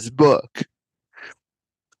response to his book.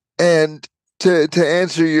 And to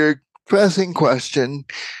answer your pressing question,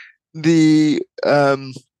 the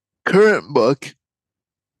current book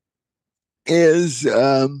is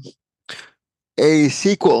a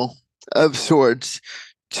sequel of sorts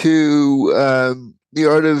to the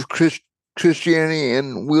Art of Christianity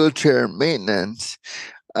and Wheelchair Maintenance.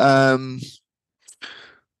 When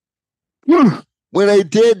I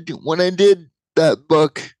did that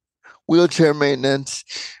book, Wheelchair Maintenance,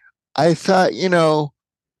 I thought,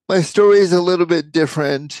 my story is a little bit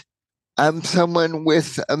different. I'm someone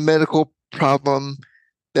with a medical problem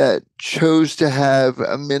that chose to have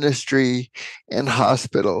a ministry in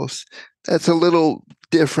hospitals. That's a little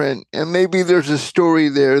different, and maybe there's a story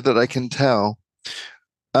there that I can tell.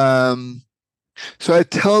 So I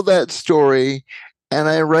tell that story, and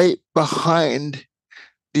I write behind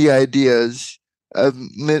the ideas of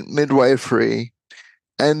midwifery.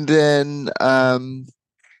 And then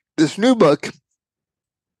this new book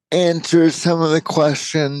answers some of the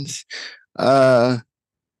questions behind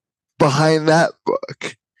that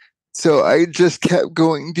book. So I just kept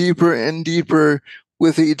going deeper and deeper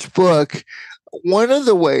with each book. One of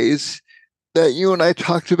the ways that you and I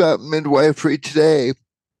talked about midwifery today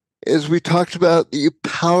is we talked about the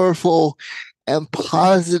powerful and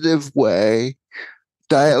positive way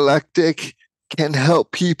dialectic can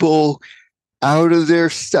help people out of their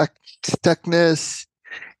stuckness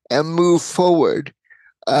and move forward.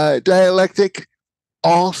 Dialectic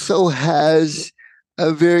also has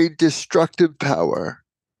a very destructive power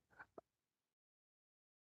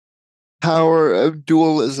of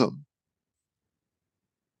dualism.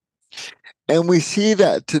 And we see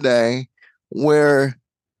that today where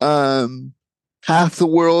half the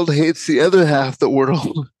world hates the other half the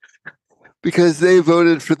world because they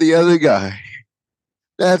voted for the other guy.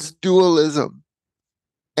 That's dualism.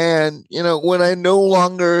 And, when I no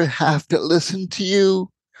longer have to listen to you,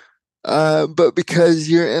 but because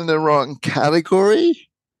you're in the wrong category,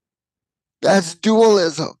 that's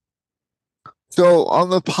dualism. So on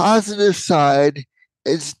the positive side,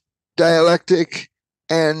 it's dialectic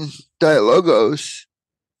and dialogos.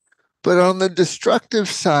 But on the destructive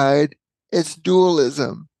side, it's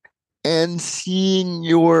dualism and seeing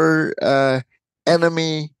your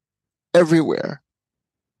enemy everywhere.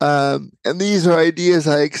 And these are ideas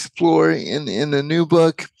I explore in the new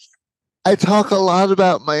book. I talk a lot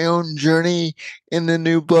about my own journey in the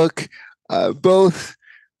new book, both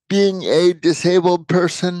being a disabled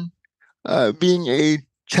person, being a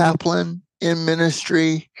chaplain in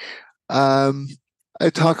ministry. I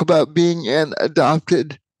talk about being an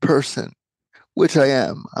adopted person, which I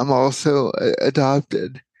am. I'm also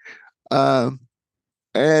adopted. And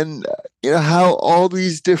how all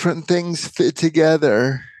these different things fit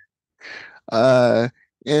together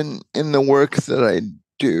in the work that I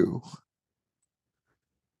do.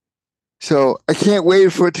 So I can't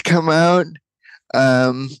wait for it to come out.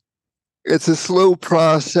 It's a slow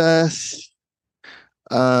process.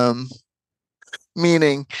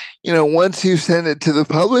 Meaning, once you send it to the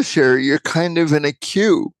publisher, you're kind of in a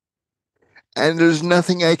queue, and there's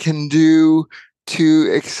nothing I can do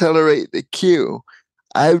to accelerate the queue.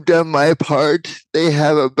 I've done my part. They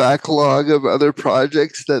have a backlog of other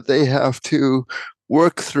projects that they have to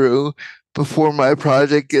work through before my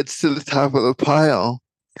project gets to the top of the pile.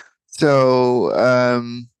 So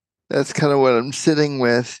that's kind of what I'm sitting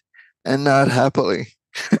with, and not happily.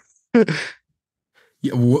 Do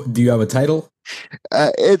you have a title?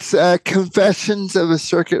 It's Confessions of a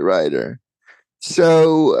Circuit Rider.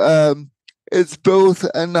 So it's both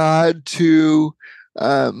a nod to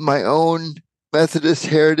my own Methodist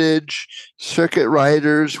heritage. Circuit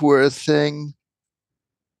riders were a thing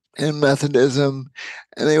in Methodism,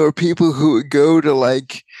 and they were people who would go to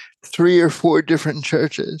like 3 or 4 different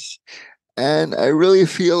churches. And I really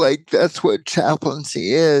feel like that's what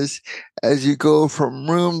chaplaincy is, as you go from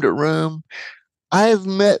room to room. I've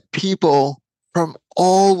met people from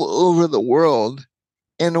all over the world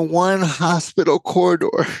in one hospital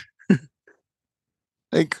corridor.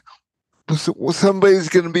 Like, somebody's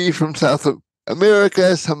going to be from South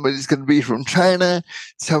America, somebody's going to be from China,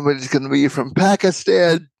 somebody's going to be from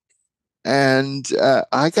Pakistan. And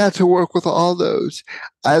I got to work with all those.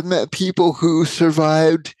 I've met people who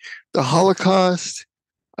survived the Holocaust.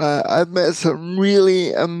 I've met some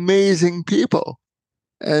really amazing people.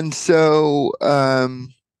 And so, the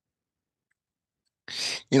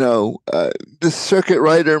circuit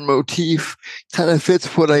rider motif kind of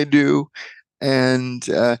fits what I do. And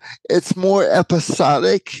it's more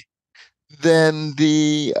episodic than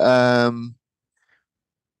the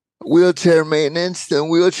wheelchair maintenance. The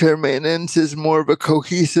wheelchair maintenance is more of a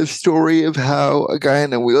cohesive story of how a guy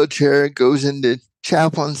in a wheelchair goes into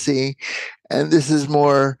chaplaincy. And this is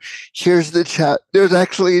more, here's the there's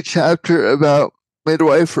actually a chapter about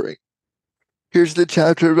midwifery. Here's the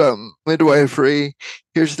chapter about midwifery.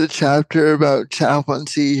 Here's the chapter about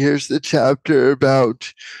chaplaincy. Here's the chapter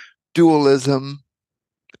about dualism,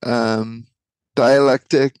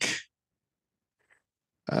 dialectic.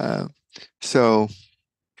 So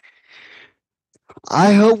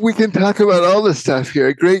I hope we can talk about all this stuff here.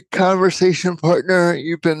 A great conversation partner.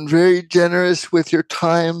 You've been very generous with your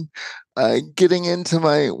time getting into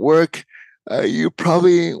my work. You're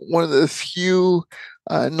probably one of the few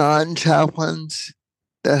non-chaplains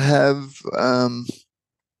that have,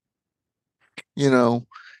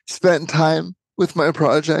 spent time with my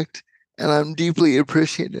project, and I'm deeply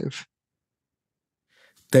appreciative.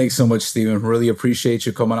 Thanks so much, Stephen. Really appreciate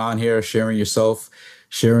you coming on here, sharing yourself,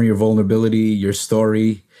 sharing your vulnerability, your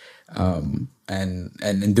story, and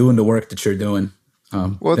doing the work that you're doing.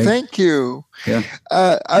 Well, thank you. Yeah.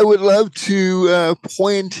 I would love to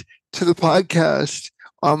point to the podcast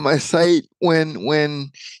on my site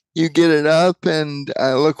when you get it up, and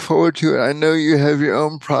I look forward to it. I know you have your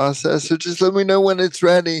own process, so just let me know when it's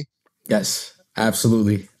ready. Yes,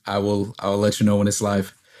 absolutely. I'll let you know when it's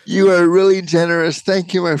live. You are really generous.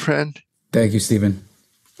 Thank you, my friend. Thank you, Stephen.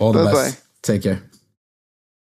 All the Bye-bye. best. Take care.